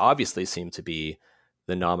quite obviously seem to be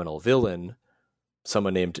the nominal villain,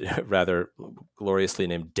 someone named, rather gloriously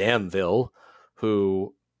named Damville,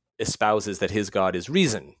 who espouses that his god is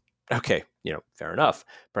reason. Okay, fair enough.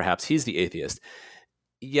 Perhaps he's the atheist.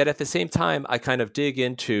 Yet at the same time, I kind of dig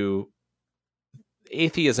into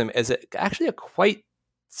atheism as actually a quite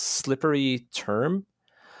slippery term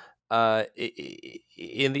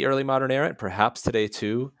in the early modern era, and perhaps today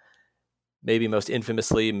too. Maybe most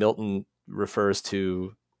infamously, Milton refers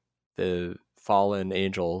to the fallen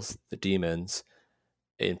angels, the demons,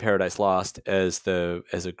 in Paradise Lost as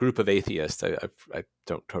a group of atheists. I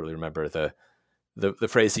don't totally remember the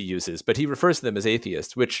phrase he uses, but he refers to them as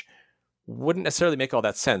atheists, which wouldn't necessarily make all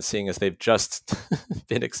that sense, seeing as they've just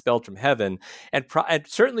been expelled from heaven and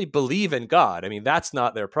certainly believe in God. I mean, that's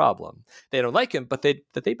not their problem. They don't like him, but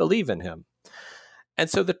they believe in him. And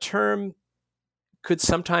so the term could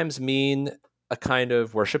sometimes mean a kind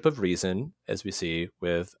of worship of reason, as we see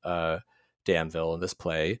with Damville in this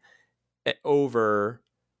play, over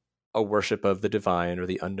a worship of the divine or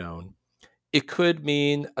the unknown. It could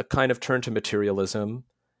mean a kind of turn to materialism,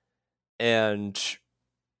 and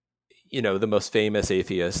the most famous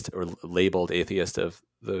atheist or labeled atheist of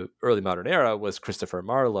the early modern era was Christopher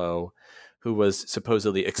Marlowe, who was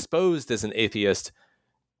supposedly exposed as an atheist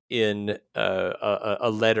in a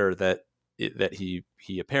letter that he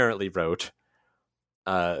apparently wrote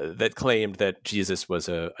that claimed that Jesus was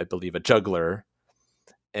I believe a juggler,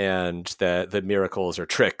 and that the miracles are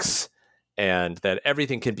tricks, and that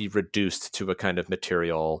everything can be reduced to a kind of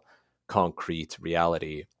material, concrete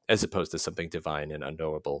reality, as opposed to something divine and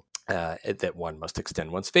unknowable that one must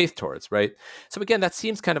extend one's faith towards, right? So again, that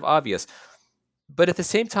seems kind of obvious. But at the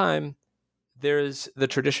same time, there's the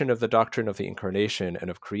tradition of the doctrine of the incarnation and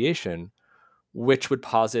of creation, which would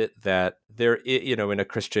posit that there, in a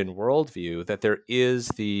Christian worldview, that there is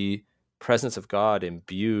the presence of God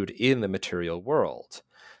imbued in the material world,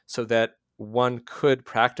 so that one could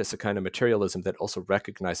practice a kind of materialism that also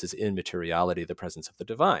recognizes in materiality the presence of the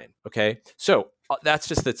divine. Okay, so that's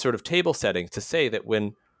just that sort of table setting to say that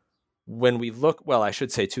when we look, well, I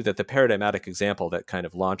should say too that the paradigmatic example that kind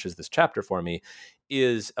of launches this chapter for me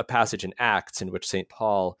is a passage in Acts in which St.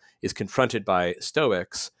 Paul is confronted by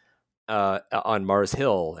Stoics on Mars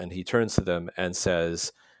Hill, and he turns to them and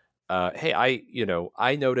says, hey,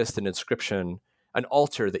 I noticed an inscription, an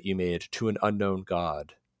altar that you made to an unknown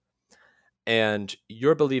God. And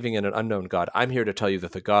you're believing in an unknown God. I'm here to tell you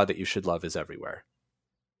that the God that you should love is everywhere,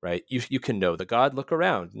 right? You can know the God, look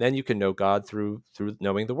around, and then you can know God through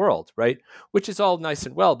knowing the world, right? Which is all nice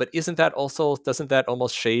and well, but doesn't that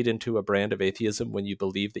almost shade into a brand of atheism when you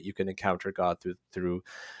believe that you can encounter God through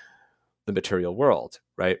the material world,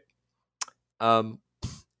 right? And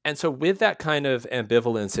so with that kind of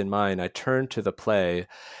ambivalence in mind, I turn to the play,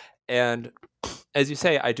 and as you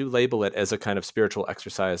say, I do label it as a kind of spiritual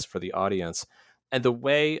exercise for the audience. And the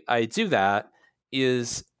way I do that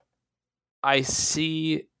is I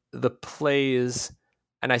see the plays,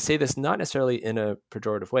 and I say this not necessarily in a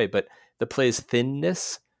pejorative way, but the play's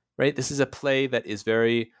thinness, right? This is a play that is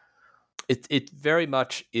it very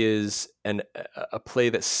much is a play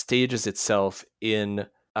that stages itself in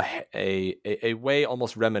a way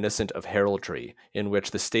almost reminiscent of heraldry, in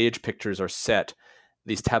which the stage pictures are set,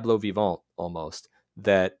 these tableaux vivants almost,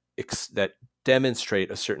 that demonstrate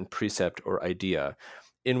a certain precept or idea,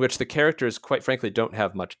 in which the characters, quite frankly, don't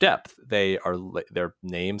have much depth. Their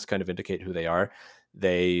names kind of indicate who they are.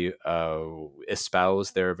 They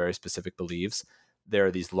espouse their very specific beliefs. There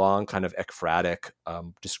are these long kind of ekphrastic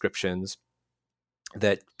descriptions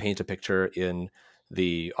that paint a picture in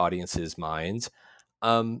the audience's minds.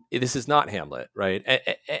 This is not Hamlet, right?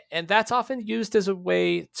 And that's often used as a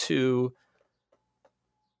way to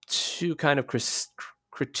kind of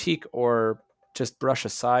critique or just brush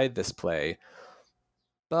aside this play.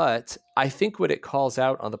 But I think what it calls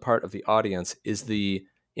out on the part of the audience is the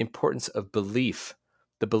importance of belief,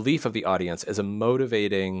 the belief of the audience as a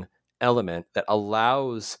motivating element that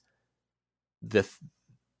allows the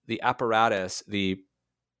apparatus, the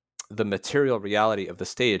material reality of the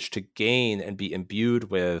stage to gain and be imbued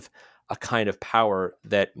with a kind of power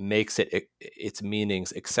that makes its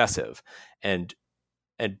meanings excessive and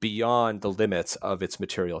beyond the limits of its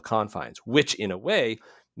material confines, which in a way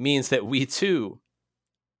means that we too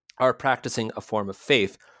are practicing a form of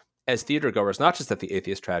faith as theater goers, not just at the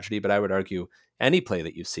Atheist Tragedy, but I would argue any play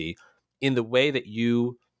that you see, in the way that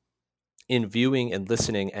you, in viewing and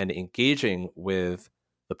listening and engaging with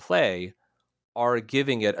the play, are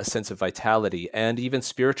giving it a sense of vitality and even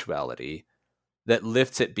spirituality that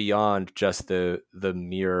lifts it beyond just the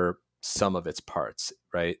mere sum of its parts,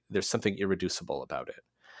 right? There's something irreducible about it.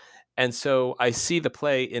 And so I see the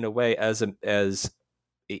play in a way as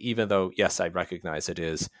even though, yes, I recognize it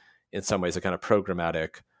is in some ways a kind of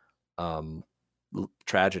programmatic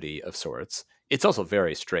tragedy of sorts, it's also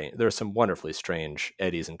very strange. There are some wonderfully strange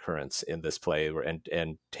eddies and currents in this play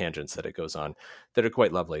and tangents that it goes on that are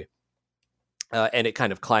quite lovely. And it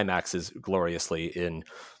kind of climaxes gloriously in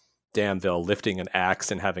Damville lifting an axe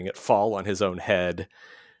and having it fall on his own head,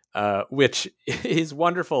 which is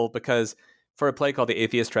wonderful because for a play called The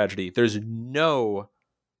Atheist Tragedy, there's no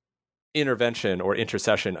intervention or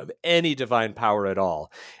intercession of any divine power at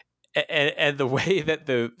all. And the way that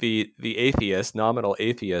the atheist, nominal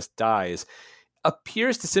atheist, dies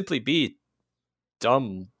appears to simply be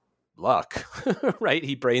dumb luck, right?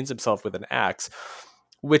 He brains himself with an axe,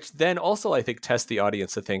 which then also, I think, tests the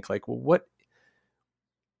audience to think like, well,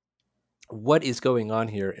 what is going on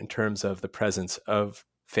here in terms of the presence of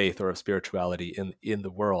faith or of spirituality in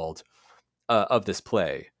the world of this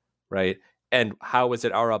play, right? And how is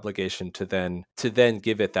it our obligation to then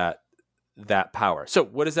give it that power? So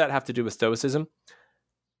what does that have to do with Stoicism?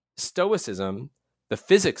 Stoicism, the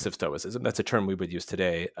physics of Stoicism, that's a term we would use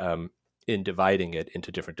today in dividing it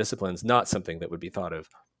into different disciplines, not something that would be thought of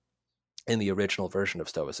in the original version of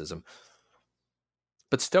Stoicism.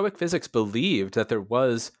 But Stoic physics believed that there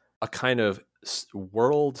was a kind of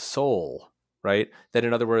world soul, right? That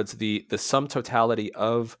in other words, the sum totality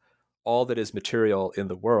of all that is material in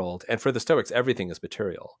the world, and for the Stoics, everything is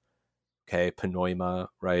material. Okay, pneuma,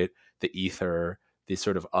 right? The ether, these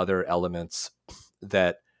sort of other elements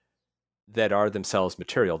that are themselves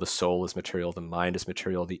material. The soul is material, the mind is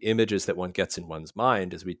material, the images that one gets in one's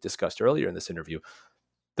mind, as we discussed earlier in this interview,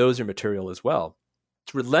 those are material as well.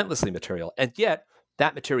 It's relentlessly material. And yet,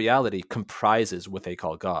 that materiality comprises what they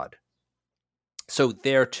call God. So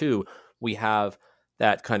there too, we have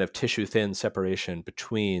that kind of tissue-thin separation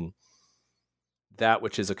between that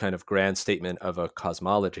which is a kind of grand statement of a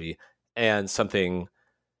cosmology and something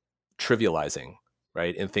trivializing,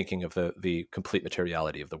 right, in thinking of the complete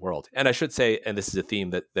materiality of the world. And I should say, and this is a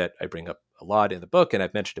theme that I bring up a lot in the book, and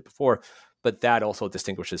I've mentioned it before, but that also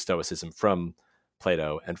distinguishes Stoicism from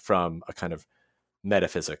Plato and from a kind of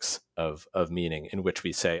metaphysics of meaning, in which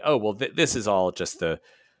we say, oh, well, this is all just the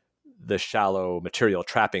shallow material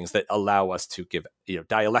trappings that allow us to give,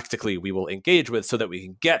 dialectically we will engage with so that we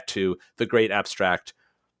can get to the great abstract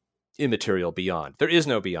immaterial beyond. There is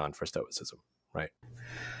no beyond for Stoicism, right?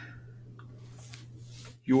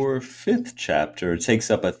 Your fifth chapter takes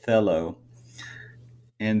up Othello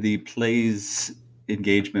and the play's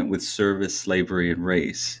engagement with service, slavery, and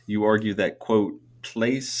race. You argue that, quote,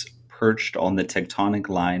 place perched on the tectonic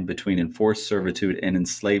line between enforced servitude and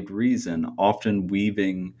enslaved reason, often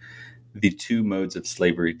weaving the two modes of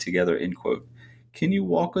slavery together, end quote. Can you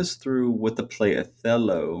walk us through what the play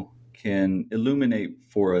Othello can illuminate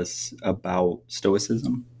for us about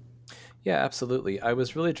Stoicism? Yeah, absolutely. I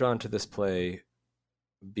was really drawn to this play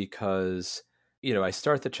because, I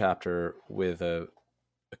start the chapter with a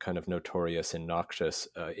kind of notorious and noxious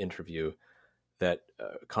interview that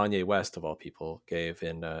Kanye West, of all people, gave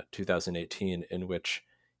in 2018, in which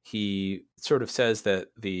he sort of says that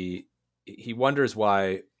he wonders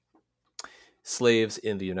why slaves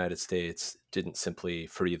in the United States didn't simply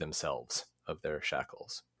free themselves of their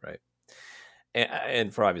shackles, right?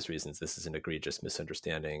 And for obvious reasons, this is an egregious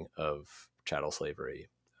misunderstanding of chattel slavery.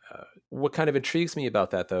 What kind of intrigues me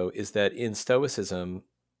about that, though, is that in Stoicism,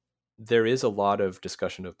 there is a lot of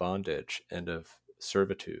discussion of bondage and of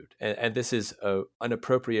servitude. And this is an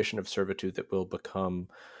appropriation of servitude that will become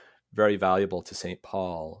very valuable to St.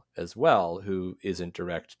 Paul as well, who is in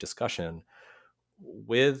direct discussion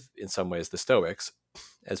with, in some ways, the Stoics,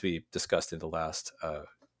 as we discussed in the last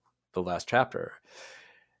chapter.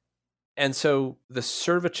 And so the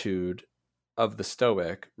servitude of the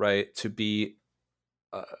Stoic, right, to be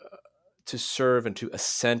to serve and to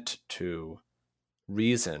assent to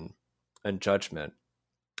reason and judgment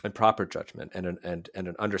and proper judgment and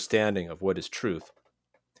an understanding of what is truth,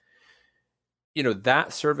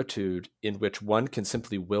 that servitude in which one can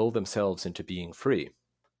simply will themselves into being free,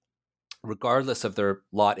 regardless of their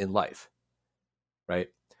lot in life, right?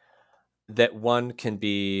 That one can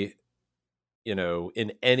be,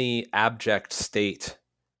 in any abject state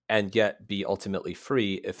and yet be ultimately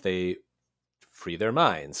free if they free their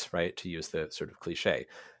minds, right? To use the sort of cliche.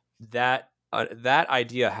 That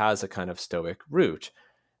idea has a kind of Stoic root,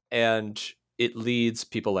 and it leads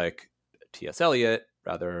people like T.S. Eliot,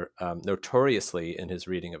 rather notoriously in his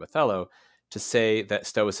reading of Othello, to say that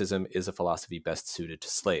Stoicism is a philosophy best suited to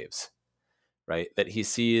slaves, right? That he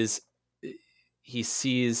sees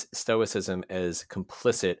Stoicism as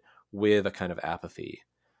complicit with a kind of apathy,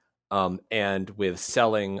 and with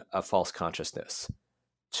selling a false consciousness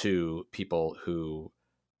to people who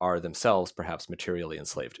are themselves perhaps materially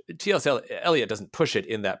enslaved. T.S. Eliot doesn't push it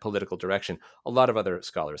in that political direction. A lot of other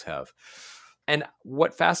scholars have. And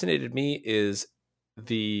what fascinated me is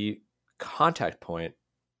the contact point,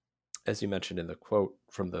 as you mentioned in the quote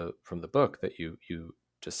from the book that you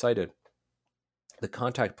just cited, the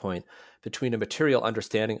contact point between a material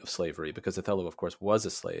understanding of slavery, because Othello, of course, was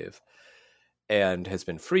a slave and has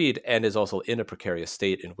been freed and is also in a precarious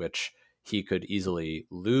state in which he could easily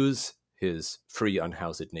lose his free,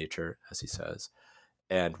 unhoused nature, as he says,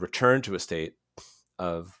 and return to a state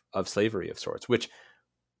of slavery of sorts, which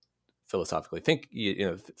philosophically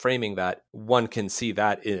framing that, one can see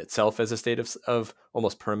that in itself as a state of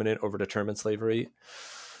almost permanent, overdetermined slavery.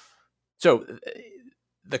 So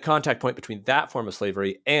the contact point between that form of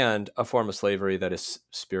slavery and a form of slavery that is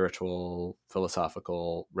spiritual,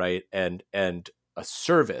 philosophical, right, and a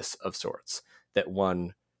service of sorts, that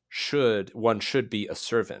one should be a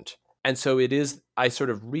servant. And so it is, I sort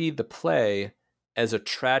of read the play as a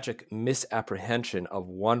tragic misapprehension of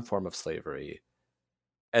one form of slavery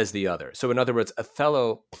as the other. So in other words,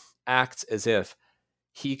 Othello acts as if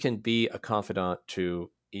he can be a confidant to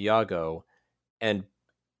Iago and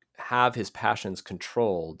have his passions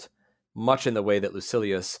controlled, much in the way that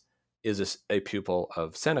Lucilius is a pupil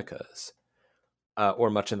of Seneca's, or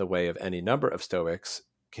much in the way of any number of Stoics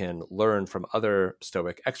can learn from other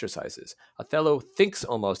Stoic exercises. Othello thinks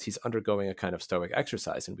almost he's undergoing a kind of Stoic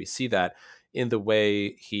exercise, and we see that in the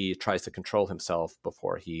way he tries to control himself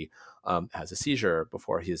before he has a seizure,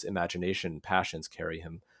 before his imagination, passions carry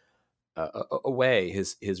him away,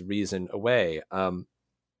 his reason away.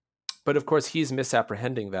 But of course, he's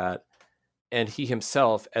misapprehending that, and he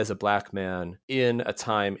himself, as a black man in a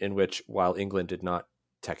time in which, while England did not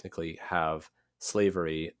technically have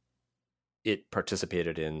slavery. It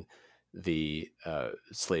participated in the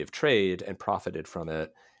slave trade and profited from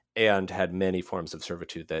it, and had many forms of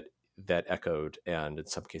servitude that echoed and in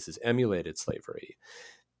some cases emulated slavery.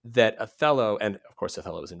 That Othello, and of course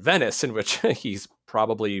Othello is in Venice, in which he's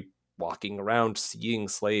probably walking around seeing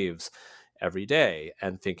slaves every day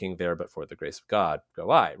and thinking, there but for the grace of God go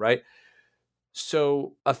I, right?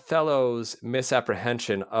 So Othello's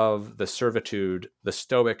misapprehension of the servitude, the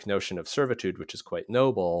Stoic notion of servitude, which is quite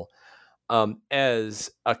noble, as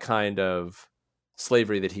a kind of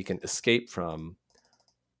slavery that he can escape from,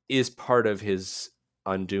 is part of his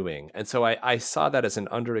undoing. And so I saw that as an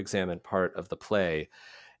underexamined part of the play.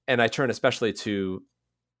 And I turn especially to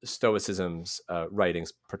Stoicism's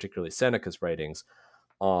writings, particularly Seneca's writings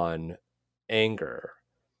on anger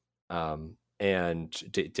and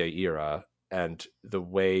de ira, and the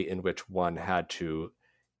way in which one had to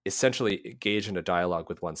essentially engage in a dialogue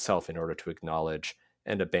with oneself in order to acknowledge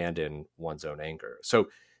and abandon one's own anger. So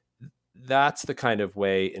that's the kind of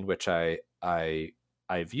way in which I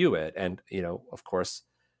view it. And, of course,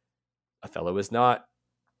 Othello is not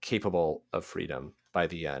capable of freedom by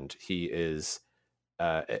the end. He is,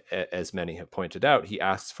 as many have pointed out, he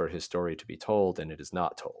asks for his story to be told, and it is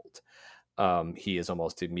not told. He is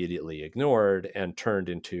almost immediately ignored and turned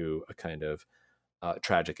into a kind of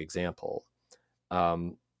tragic example.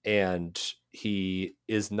 And he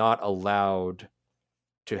is not allowed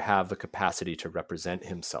to have the capacity to represent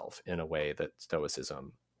himself in a way that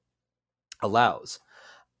Stoicism allows.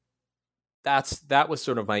 That was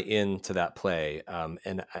sort of my in to that play,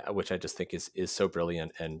 and which I just think is so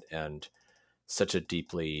brilliant and such a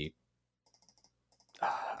deeply,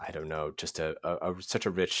 I don't know, just such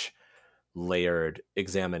a rich, layered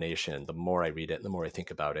examination. The more I read it, and the more I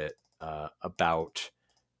think about it, about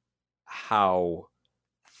how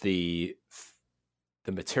the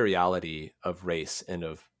materiality of race and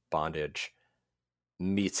of bondage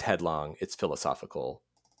meets headlong its philosophical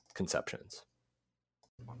conceptions.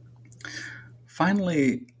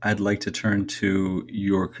 Finally, I'd like to turn to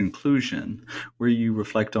your conclusion, where you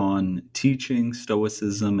reflect on teaching,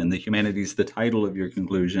 Stoicism, and the humanities. The title of your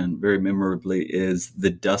conclusion, very memorably, is The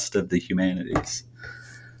Dust of the Humanities.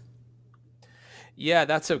 Yeah,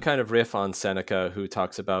 that's a kind of riff on Seneca, who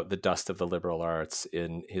talks about the dust of the liberal arts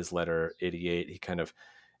in his letter 88. He kind of,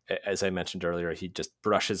 as I mentioned earlier, he just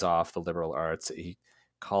brushes off the liberal arts. He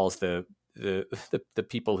calls the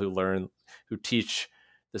people who teach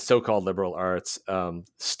the so-called liberal arts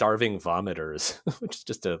starving vomiters, which is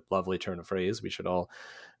just a lovely turn of phrase we should all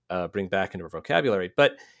bring back into our vocabulary.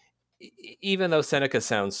 But even though Seneca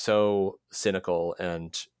sounds so cynical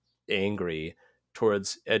and angry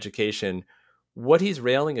towards education, what he's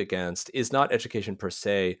railing against is not education per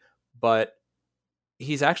se, but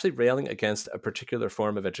he's actually railing against a particular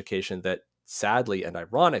form of education that, sadly and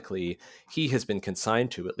ironically, he has been consigned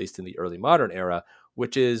to, at least in the early modern era,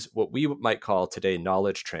 which is what we might call today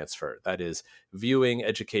knowledge transfer. That is, viewing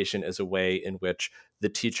education as a way in which the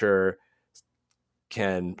teacher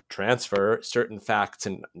can transfer certain facts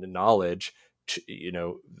and knowledge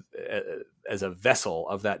to, as a vessel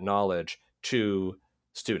of that knowledge to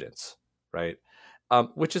students, right?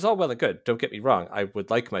 Which is all well and good. Don't get me wrong. I would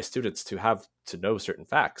like my students to know certain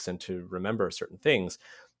facts and to remember certain things.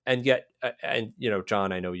 And yet,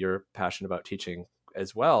 John, I know you're passionate about teaching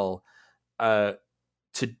as well.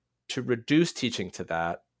 To reduce teaching to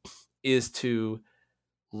that is to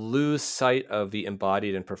lose sight of the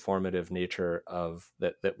embodied and performative nature of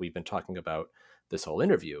that we've been talking about this whole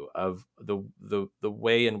interview, of the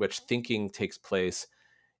way in which thinking takes place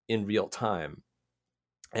in real time,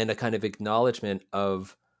 and a kind of acknowledgement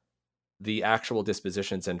of the actual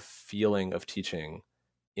dispositions and feeling of teaching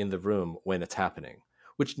in the room when it's happening,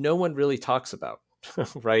 which no one really talks about,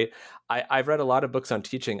 right? I've read a lot of books on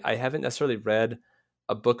teaching. I haven't necessarily read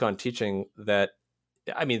a book on teaching that,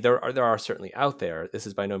 I mean, there are certainly out there. This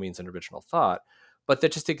is by no means an original thought, but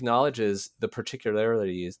that just acknowledges the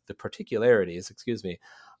particularities,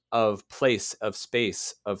 of place, of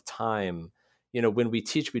space, of time. When we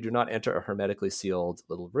teach, we do not enter a hermetically sealed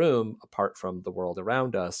little room apart from the world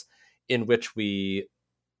around us, in which we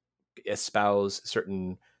espouse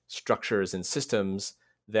certain structures and systems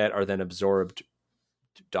that are then absorbed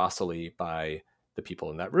docilely by the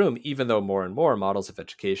people in that room, even though more and more models of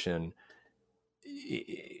education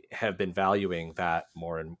have been valuing that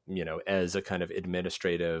more and, as a kind of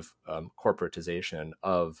administrative corporatization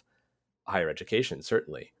of higher education,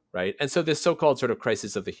 certainly, right? And so this so-called sort of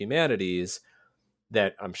crisis of the humanities,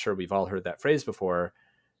 that I'm sure we've all heard that phrase before,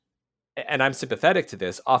 and I'm sympathetic to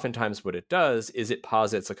this. Oftentimes what it does is it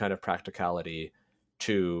posits a kind of practicality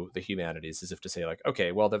to the humanities, as if to say like,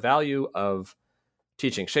 okay, well, the value of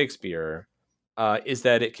teaching Shakespeare is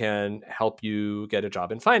that it can help you get a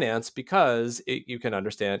job in finance because you can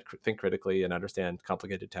think critically and understand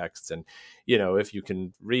complicated texts. And, if you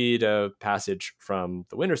can read a passage from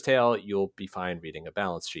The Winter's Tale, you'll be fine reading a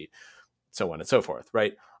balance sheet, so on and so forth,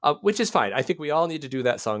 right? Which is fine. I think we all need to do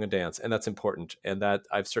that song and dance, and that's important. And that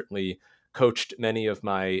I've certainly coached many of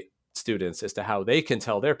my students as to how they can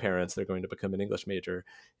tell their parents they're going to become an English major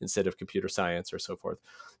instead of computer science or so forth.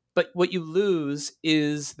 But what you lose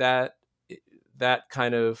is that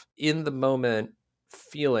kind of in the moment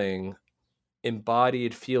feeling,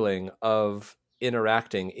 embodied feeling of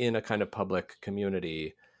interacting in a kind of public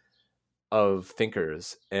community of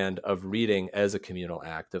thinkers and of reading as a communal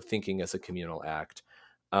act, of thinking as a communal act,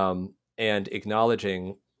 and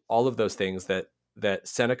acknowledging all of those things that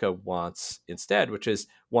Seneca wants instead, which is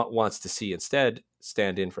wants to see instead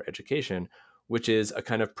stand in for education, which is a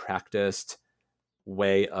kind of practiced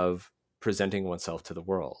way of presenting oneself to the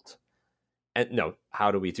world. And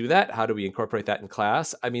how do we do that? How do we incorporate that in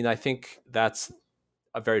class? I mean, I think that's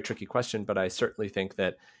a very tricky question, but I certainly think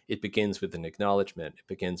that it begins with an acknowledgement. It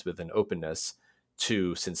begins with an openness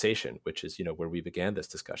to sensation, which is, where we began this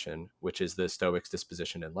discussion, which is the Stoics'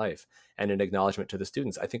 disposition in life, and an acknowledgement to the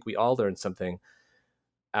students. I think we all learned something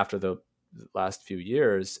after the last few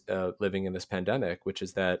years living in this pandemic, which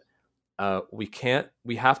is that we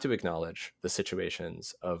have to acknowledge the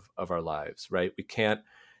situations of our lives, right? We can't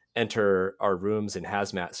enter our rooms in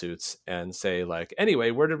hazmat suits and say like,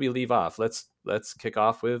 anyway, where did we leave off? Let's kick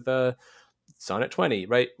off with Sonnet 20,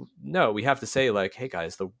 right? No, we have to say like, hey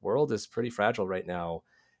guys, the world is pretty fragile right now.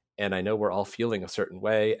 And I know we're all feeling a certain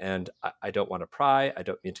way, and I don't want to pry. I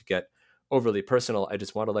don't mean to get overly personal. I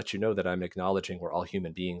just want to let you know that I'm acknowledging we're all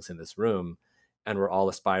human beings in this room, and we're all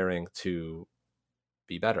aspiring to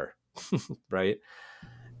be better, right?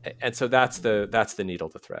 And so that's the needle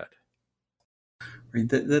to thread.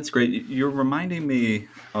 That's great. You're reminding me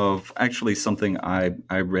of actually something I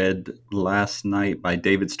read last night by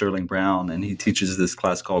David Sterling Brown, and he teaches this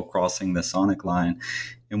class called Crossing the Sonic Line.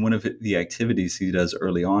 And one of the activities he does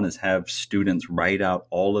early on is have students write out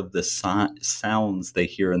all of the sounds they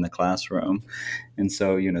hear in the classroom. And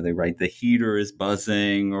so, they write the heater is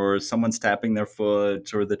buzzing, or someone's tapping their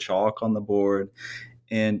foot, or the chalk on the board.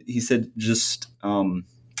 And he said just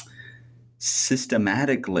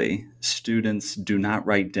systematically, students do not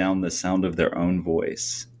write down the sound of their own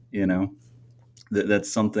voice.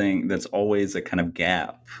 That's something that's always a kind of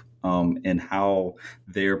gap in how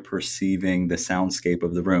they're perceiving the soundscape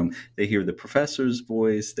of the room. They hear the professor's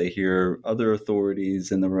voice, they hear other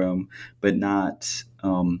authorities in the room, but not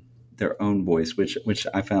their own voice, which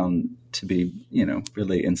I found to be,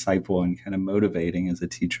 really insightful and kind of motivating as a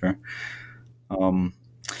teacher.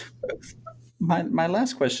 My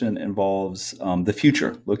last question involves the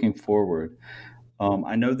future, looking forward.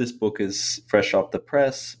 I know this book is fresh off the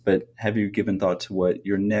press, but have you given thought to what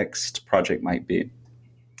your next project might be?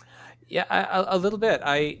 Yeah, a little bit.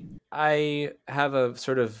 I have a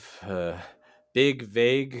sort of big,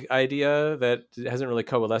 vague idea that hasn't really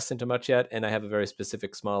coalesced into much yet, and I have a very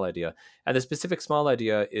specific, small idea. And the specific, small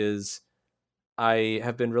idea is I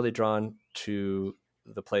have been really drawn to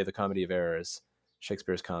the play The Comedy of Errors,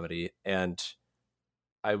 Shakespeare's comedy, and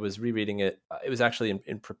I was rereading it. It was actually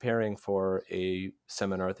in preparing for a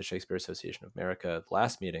seminar at the Shakespeare Association of America, the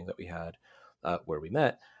last meeting that we had where we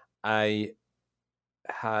met. I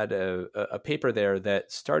had a paper there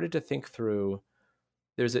that started to think through,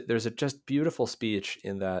 there's a just beautiful speech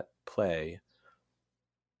in that play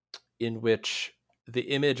in which the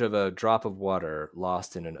image of a drop of water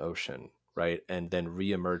lost in an ocean, right, and then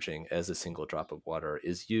reemerging as a single drop of water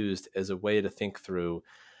is used as a way to think through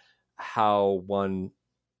how one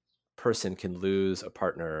person can lose a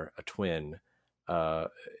partner, a twin,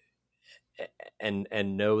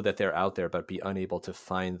 and know that they're out there, but be unable to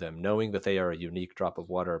find them, knowing that they are a unique drop of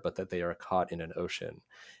water, but that they are caught in an ocean,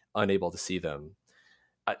 unable to see them.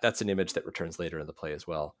 That's an image that returns later in the play as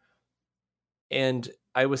well. And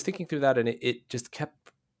I was thinking through that, and it just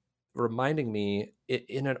kept reminding me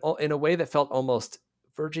in a way that felt almost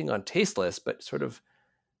verging on tasteless, but sort of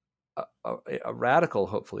a radical,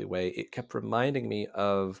 hopefully, way. It kept reminding me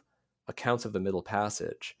of accounts of the Middle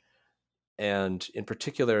Passage, and in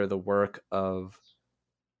particular the work of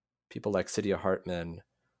people like Saidiya Hartman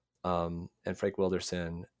and Frank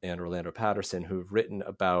Wilderson and Orlando Patterson, who've written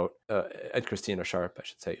about and Christina Sharp, I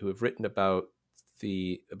should say, who have written about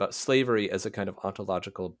slavery as a kind of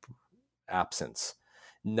ontological absence,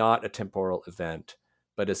 not a temporal event,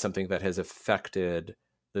 but as something that has affected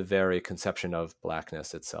the very conception of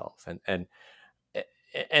Blackness itself. And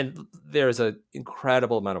and there's an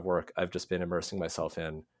incredible amount of work I've just been immersing myself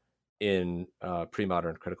in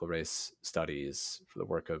pre-modern critical race studies for the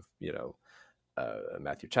work of,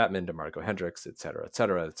 Matthew Chapman, DeMarco Hendricks, et cetera, et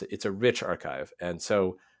cetera. It's a rich archive. And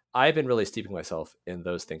so I've been really steeping myself in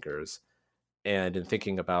those thinkers and in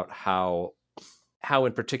thinking about how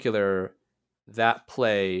in particular that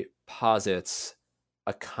play posits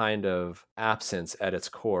a kind of absence at its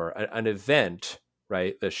core, an event,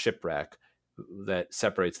 right? The shipwreck that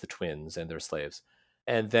separates the twins and their slaves.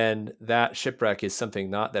 And then that shipwreck is something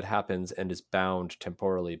not that happens and is bound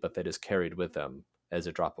temporally, but that is carried with them as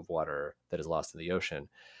a drop of water that is lost in the ocean.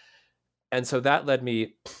 And so that led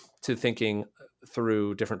me to thinking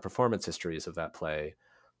through different performance histories of that play.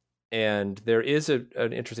 And there is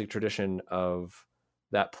an interesting tradition of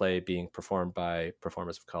that play being performed by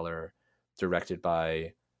performers of color, directed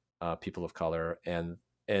by people of color. And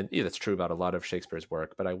that's true about a lot of Shakespeare's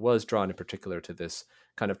work. But I was drawn in particular to this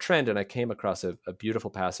kind of trend. And I came across a beautiful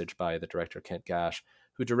passage by the director, Kent Gash,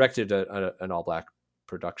 who directed an all-Black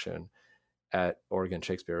production at Oregon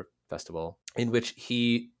Shakespeare Festival, in which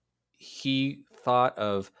he thought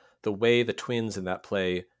of the way the twins in that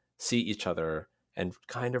play see each other and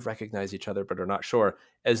kind of recognize each other, but are not sure,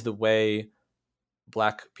 as the way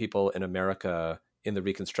Black people in America in the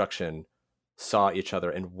Reconstruction saw each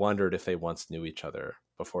other and wondered if they once knew each other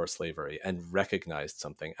before slavery and recognized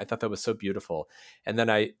something. I thought that was so beautiful. And then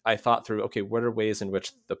I thought through, okay, what are ways in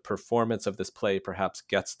which the performance of this play perhaps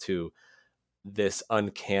gets to this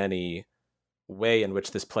uncanny way in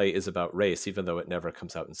which this play is about race, even though it never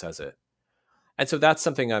comes out and says it. And so that's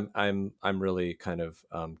something I'm really kind of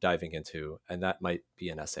diving into, and that might be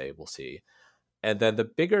an essay. We'll see. And then the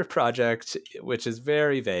bigger project, which is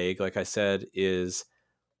very vague, like I said, is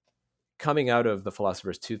coming out of The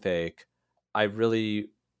Philosopher's Toothache. I really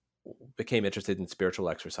became interested in spiritual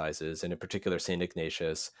exercises, and in particular St.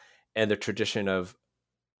 Ignatius, and the tradition of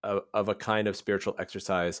a kind of spiritual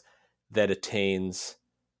exercise that attains.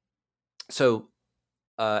 So,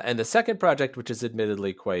 and the second project, which is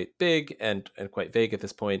admittedly quite big and quite vague at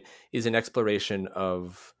this point, is an exploration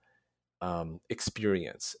of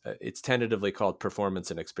experience. It's tentatively called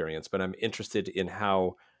Performance and Experience, but I'm interested in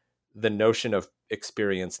how the notion of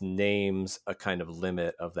experience names a kind of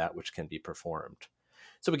limit of that which can be performed.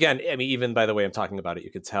 So again, I mean, even by the way I'm talking about it,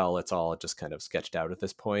 you could tell it's all just kind of sketched out at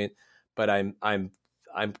this point. But I'm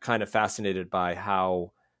kind of fascinated by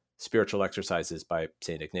how spiritual exercises by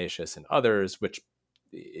St. Ignatius and others, which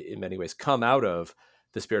in many ways come out of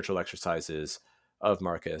the spiritual exercises of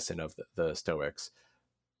Marcus and of the Stoics,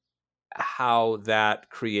 how that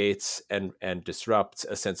creates and disrupts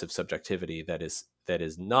a sense of subjectivity that is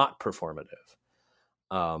not performative,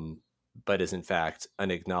 but is in fact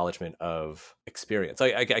an acknowledgement of experience.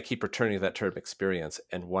 I keep returning to that term experience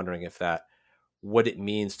and wondering if what it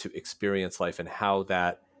means to experience life and how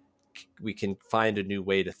that we can find a new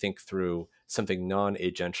way to think through something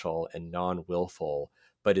non-agential and non-willful,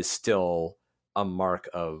 but is still a mark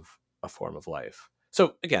of a form of life.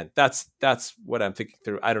 So again, that's what I'm thinking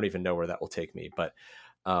through. I don't even know where that will take me, but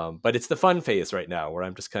it's the fun phase right now where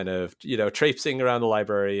I'm just kind of, traipsing around the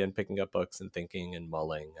library and picking up books and thinking and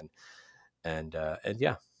mulling and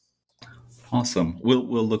yeah. Awesome. We'll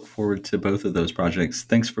look forward to both of those projects.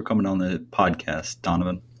 Thanks for coming on the podcast,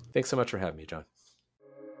 Donovan. Thanks so much for having me, John.